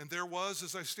 And there was,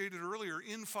 as I stated earlier,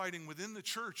 infighting within the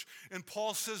church. And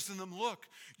Paul says to them, look,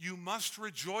 you must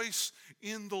rejoice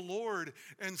in the Lord.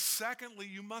 And secondly,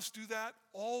 you must do that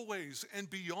always. And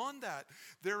beyond that,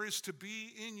 there is to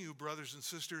be in you, brothers and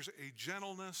sisters, a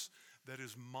gentleness that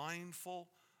is mindful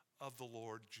of the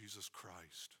Lord Jesus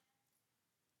Christ.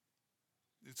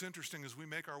 It's interesting, as we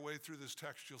make our way through this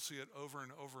text, you'll see it over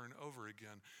and over and over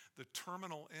again. The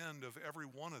terminal end of every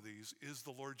one of these is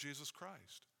the Lord Jesus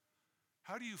Christ.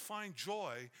 How do you find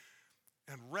joy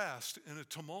and rest in a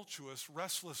tumultuous,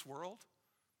 restless world?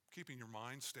 Keeping your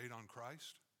mind stayed on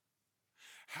Christ.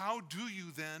 How do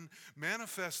you then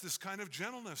manifest this kind of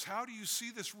gentleness? How do you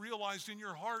see this realized in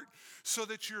your heart so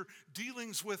that your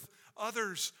dealings with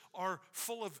others are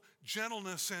full of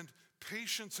gentleness and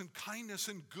patience and kindness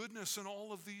and goodness and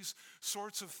all of these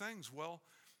sorts of things? Well,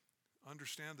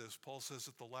 understand this. Paul says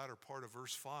at the latter part of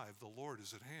verse 5, the Lord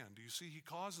is at hand. Do you see? He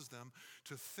causes them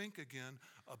to think again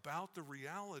about the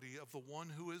reality of the one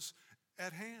who is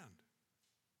at hand.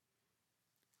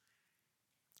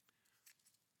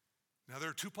 Now, there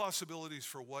are two possibilities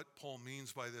for what Paul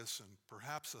means by this, and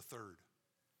perhaps a third.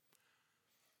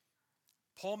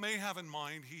 Paul may have in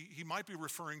mind, he might be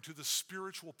referring to the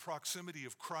spiritual proximity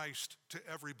of Christ to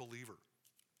every believer.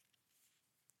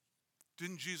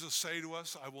 Didn't Jesus say to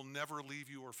us, I will never leave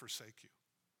you or forsake you?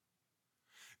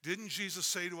 Didn't Jesus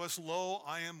say to us, lo,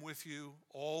 I am with you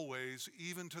always,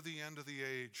 even to the end of the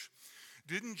age?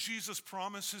 Didn't Jesus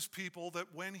promise his people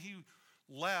that when he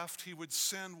left, he would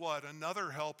send what?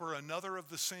 Another helper, another of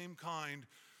the same kind,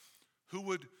 who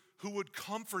would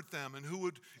comfort them and who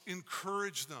would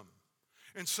encourage them.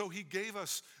 And so he gave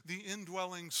us the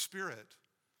indwelling Spirit.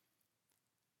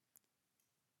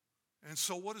 And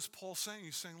so what is Paul saying?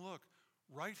 He's saying, look,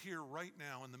 right here, right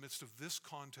now, in the midst of this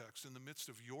context, in the midst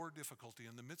of your difficulty,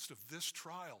 in the midst of this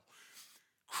trial,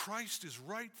 Christ is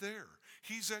right there.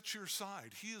 He's at your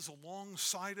side. He is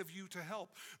alongside of you to help.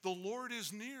 The Lord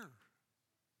is near.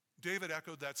 David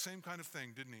echoed that same kind of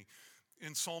thing, didn't he?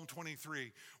 In Psalm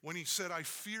 23, when he said, I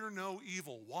fear no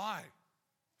evil. Why?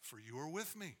 For you are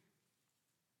with me.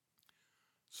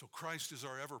 So Christ is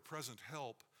our ever-present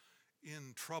help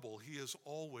in trouble. He is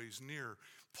always near.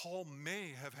 Paul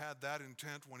may have had that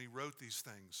intent when he wrote these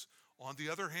things. On the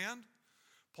other hand,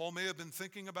 Paul may have been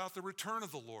thinking about the return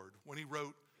of the Lord when he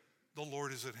wrote, the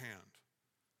Lord is at hand.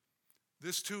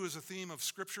 This too is a theme of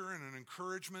Scripture and an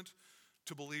encouragement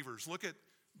to believers. Look at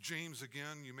James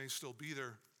again. You may still be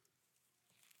there.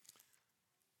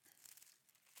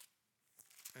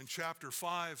 In chapter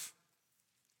 5,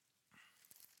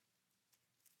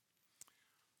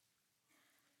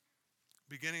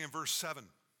 beginning in verse 7.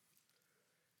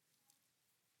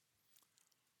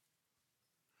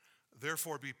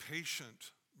 Therefore be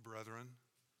patient, brethren.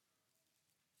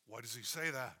 Why does he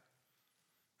say that?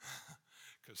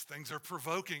 Because things are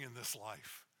provoking in this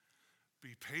life.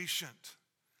 Be patient,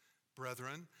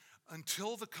 brethren,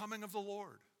 until the coming of the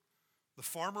Lord. The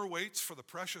farmer waits for the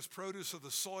precious produce of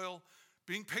the soil,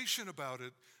 being patient about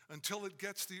it until it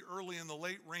gets the early and the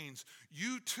late rains.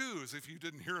 You too, as if you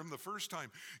didn't hear him the first time,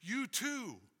 you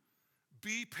too,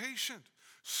 be patient.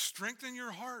 Strengthen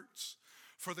your hearts,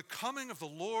 for the coming of the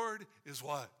Lord is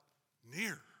what?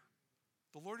 Near.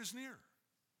 The Lord is near.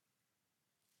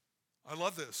 I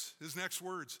love this. His next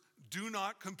words, do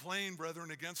not complain,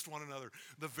 brethren, against one another.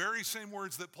 The very same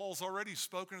words that Paul's already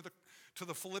spoken to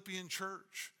the Philippian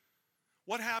church.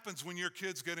 What happens when your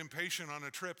kids get impatient on a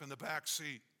trip in the back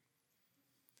seat?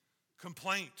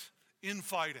 Complaint,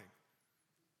 infighting,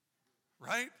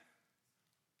 right?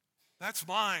 That's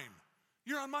mine.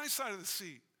 You're on my side of the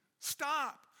seat.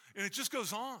 Stop. And it just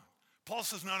goes on. Paul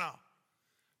says, no.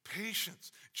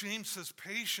 Patience. James says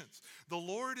patience. The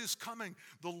Lord is coming.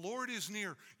 The Lord is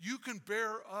near. You can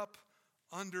bear up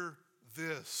under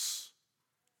this.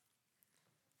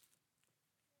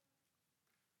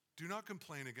 Do not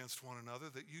complain against one another,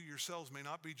 that you yourselves may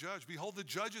not be judged. Behold, the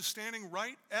judge is standing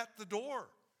right at the door.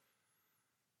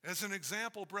 As an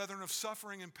example, brethren, of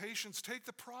suffering and patience, take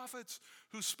the prophets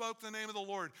who spoke the name of the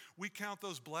Lord. We count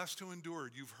those blessed who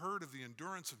endured. You've heard of the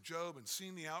endurance of Job and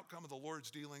seen the outcome of the Lord's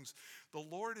dealings. The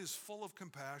Lord is full of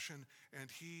compassion and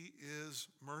he is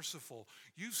merciful.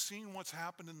 You've seen what's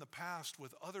happened in the past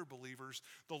with other believers.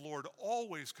 The Lord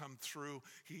always comes through.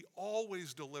 He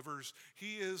always delivers.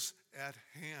 He is at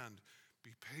hand.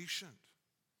 Be patient.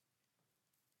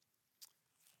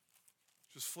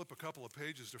 Just flip a couple of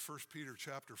pages to 1 Peter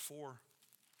chapter 4,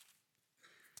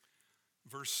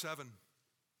 verse 7.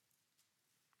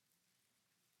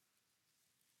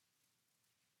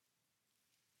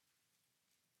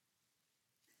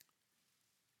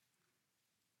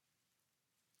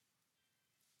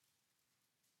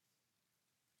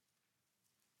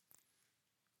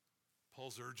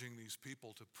 Paul's urging these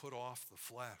people to put off the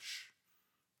flesh,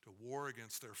 to war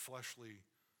against their fleshly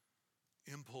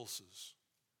impulses.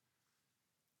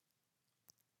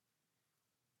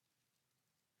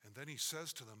 And then he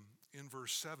says to them in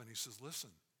verse 7, he says,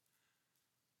 listen,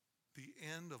 the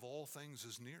end of all things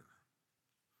is near.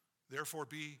 Therefore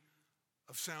be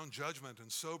of sound judgment and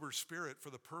sober spirit for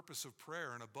the purpose of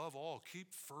prayer. And above all,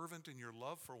 keep fervent in your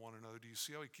love for one another. Do you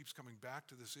see how he keeps coming back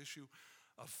to this issue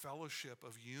of fellowship,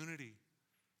 of unity?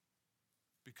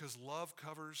 Because love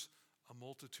covers a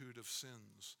multitude of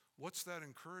sins. What's that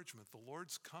encouragement? The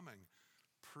Lord's coming.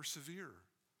 Persevere.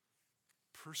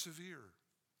 Persevere.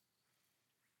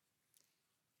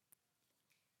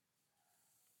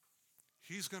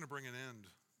 He's going to bring an end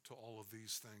to all of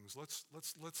these things. Let's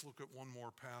look at one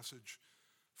more passage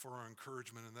for our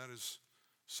encouragement, and that is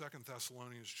 2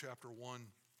 Thessalonians chapter 1,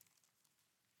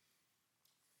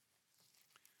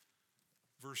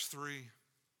 verse 3.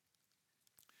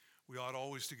 We ought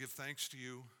always to give thanks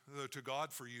to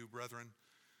God for you, brethren,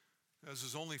 as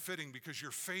is only fitting, because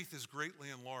your faith is greatly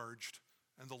enlarged,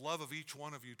 and the love of each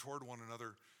one of you toward one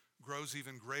another grows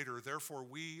even greater. Therefore,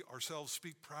 we ourselves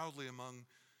speak proudly among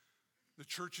the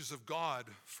churches of God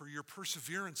for your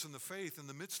perseverance in the faith in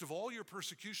the midst of all your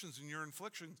persecutions and your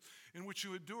afflictions in which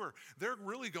you endure. They're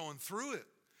really going through it.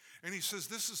 And he says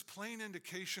this is plain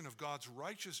indication of God's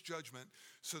righteous judgment,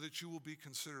 so that you will be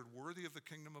considered worthy of the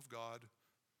kingdom of God,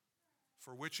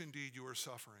 for which indeed you are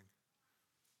suffering.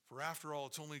 For after all,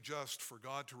 it's only just for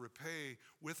God to repay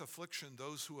with affliction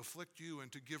those who afflict you,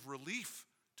 and to give relief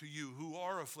to you who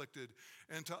are afflicted,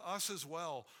 and to us as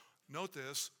well. Note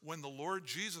this, when the Lord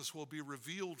Jesus will be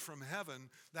revealed from heaven,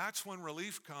 that's when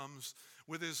relief comes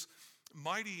with his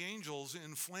mighty angels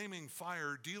in flaming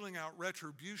fire, dealing out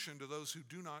retribution to those who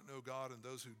do not know God and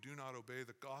those who do not obey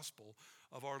the gospel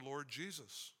of our Lord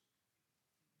Jesus.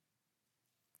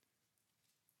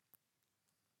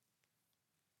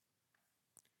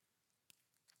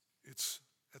 It's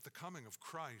at the coming of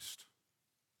Christ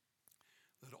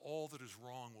that all that is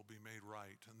wrong will be made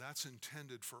right, and that's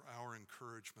intended for our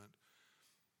encouragement.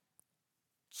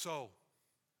 So,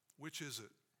 which is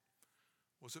it?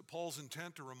 Was it Paul's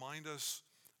intent to remind us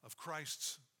of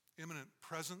Christ's imminent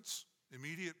presence,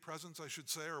 immediate presence, I should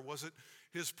say, or was it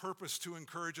his purpose to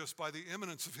encourage us by the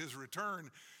imminence of his return?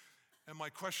 And my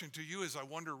question to you is, I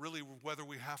wonder really whether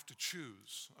we have to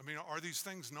choose. I mean, are these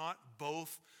things not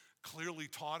both clearly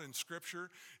taught in Scripture?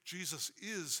 Jesus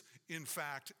is, in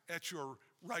fact, at your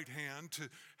right hand to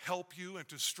help you and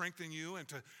to strengthen you and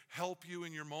to help you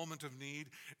in your moment of need.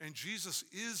 And Jesus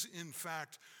is, in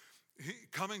fact,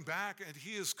 coming back, and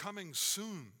he is coming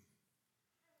soon.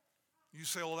 You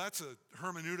say, well, that's a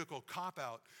hermeneutical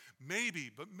cop-out. Maybe,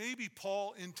 but maybe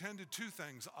Paul intended two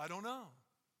things. I don't know.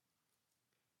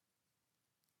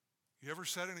 You ever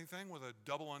said anything with a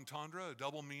double entendre, a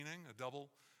double meaning,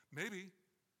 maybe.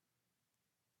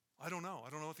 I don't know. I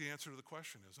don't know what the answer to the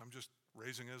question is. I'm just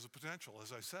raising it as a potential,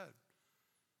 as I said.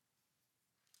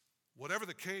 Whatever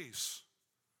the case,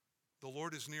 the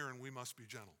Lord is near and we must be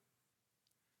gentle.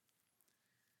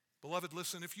 Beloved,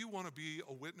 listen, if you want to be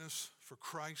a witness for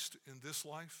Christ in this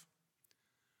life,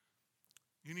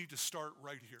 you need to start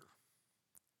right here.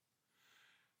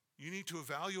 You need to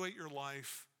evaluate your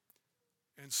life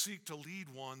and seek to lead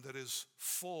one that is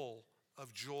full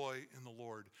of joy in the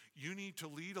Lord. You need to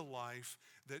lead a life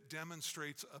that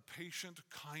demonstrates a patient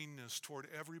kindness toward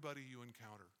everybody you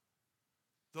encounter.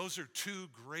 Those are two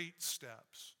great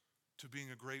steps to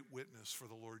being a great witness for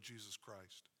the Lord Jesus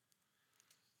Christ.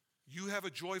 You have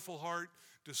a joyful heart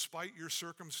despite your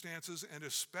circumstances, and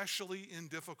especially in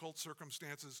difficult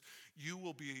circumstances. You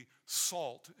will be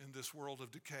salt in this world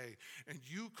of decay. And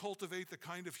you cultivate the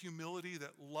kind of humility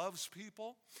that loves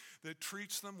people, that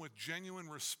treats them with genuine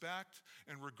respect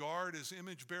and regard as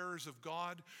image bearers of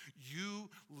God. You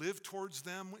live towards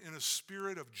them in a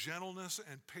spirit of gentleness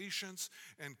and patience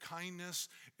and kindness,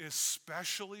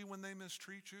 especially when they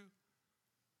mistreat you.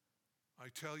 I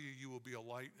tell you, you will be a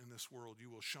light in this world.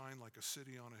 You will shine like a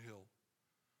city on a hill.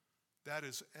 That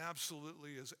is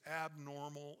absolutely as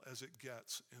abnormal as it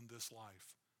gets in this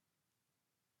life.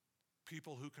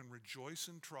 People who can rejoice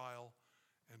in trial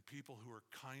and people who are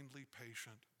kindly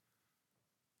patient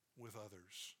with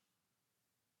others.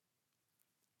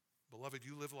 Beloved,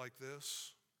 you live like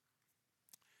this,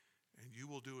 and you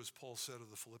will do as Paul said of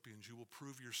the Philippians. You will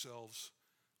prove yourselves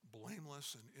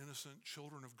blameless and innocent,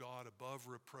 children of God, above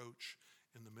reproach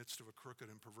in the midst of a crooked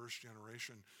and perverse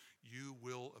generation. You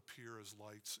will appear as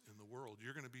lights in the world.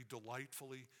 You're going to be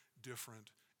delightfully different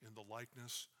in the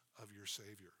likeness of your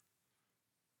Savior.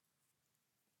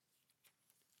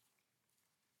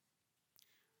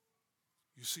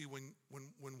 You see,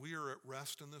 when we are at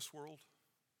rest in this world,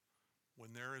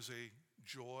 when there is a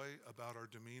joy about our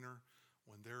demeanor,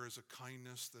 when there is a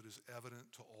kindness that is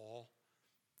evident to all,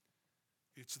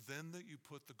 it's then that you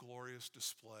put the glorious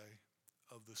display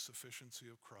of the sufficiency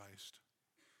of Christ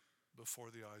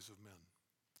before the eyes of men.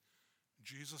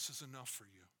 Jesus is enough for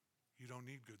you. You don't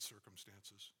need good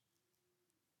circumstances.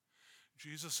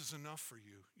 Jesus is enough for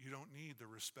you. You don't need the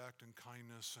respect and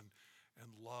kindness and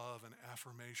love and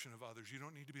affirmation of others. You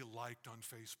don't need to be liked on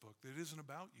Facebook. It isn't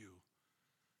about you.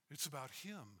 It's about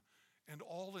him and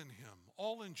all in him.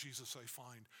 All in Jesus I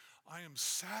find. I am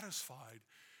satisfied.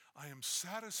 I am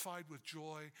satisfied with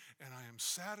joy, and I am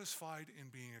satisfied in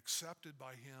being accepted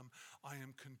by him. I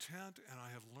am content, and I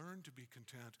have learned to be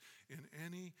content in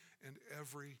any and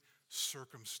every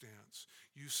circumstance.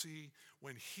 You see,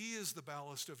 when he is the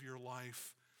ballast of your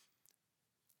life,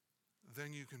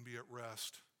 then you can be at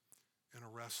rest in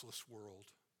a restless world.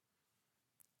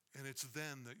 And it's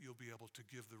then that you'll be able to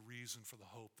give the reason for the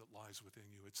hope that lies within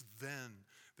you. It's then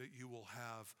that you will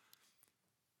have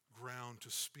ground to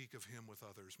speak of him with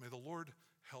others. May the Lord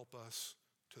help us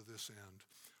to this end.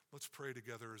 Let's pray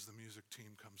together as the music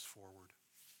team comes forward.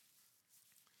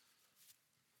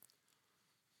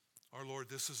 Our Lord,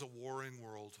 this is a warring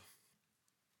world.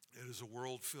 It is a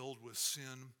world filled with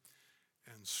sin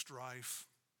and strife.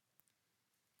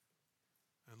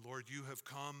 And Lord, you have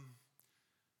come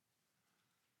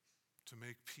to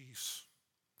make peace.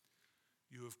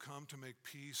 You have come to make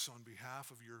peace on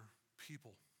behalf of your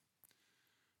people,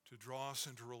 to draw us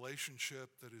into relationship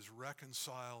that is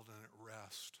reconciled and at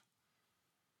rest.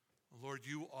 Lord,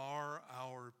 you are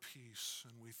our peace,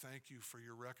 and we thank you for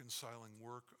your reconciling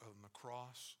work on the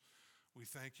cross. We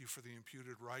thank you for the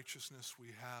imputed righteousness we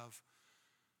have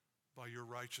by your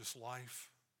righteous life.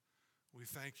 We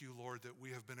thank you, Lord, that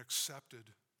we have been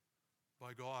accepted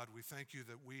by God. We thank you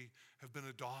that we have been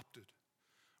adopted.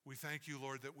 We thank you,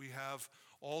 Lord, that we have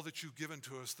all that you've given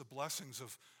to us, the blessings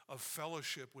of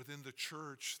fellowship within the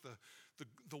church,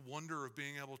 the wonder of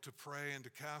being able to pray and to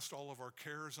cast all of our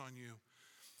cares on you,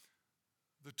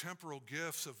 the temporal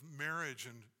gifts of marriage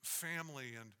and family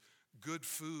and good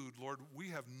food. Lord, we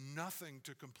have nothing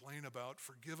to complain about.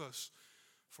 Forgive us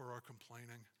for our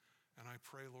complaining. And I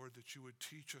pray, Lord, that you would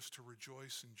teach us to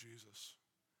rejoice in Jesus.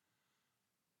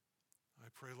 I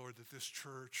pray, Lord, that this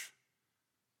church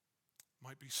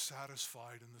might be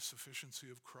satisfied in the sufficiency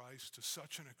of Christ to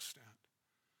such an extent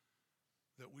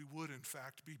that we would, in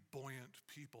fact, be buoyant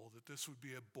people, that this would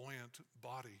be a buoyant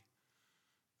body,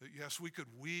 that, yes, we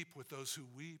could weep with those who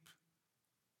weep,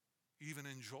 even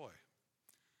in joy,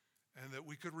 and that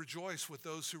we could rejoice with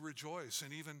those who rejoice,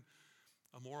 and even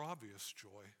a more obvious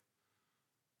joy.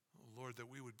 Lord,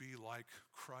 that we would be like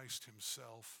Christ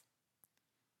himself,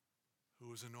 who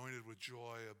was anointed with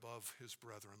joy above his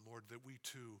brethren. Lord, that we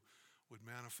too would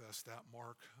manifest that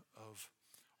mark of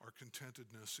our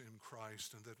contentedness in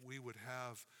Christ, and that we would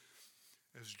have,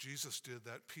 as Jesus did,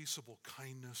 that peaceable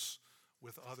kindness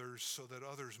with others so that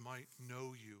others might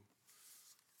know you.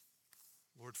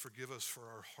 Lord, forgive us for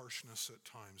our harshness at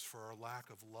times, for our lack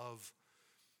of love.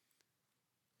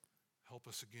 Help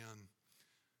us again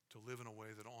to live in a way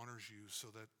that honors you so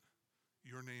that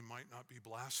your name might not be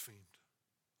blasphemed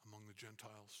among the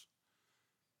Gentiles.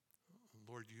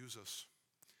 Lord, use us.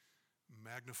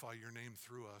 Magnify your name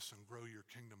through us and grow your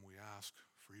kingdom, we ask,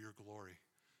 for your glory.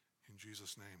 In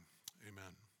Jesus' name,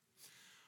 amen.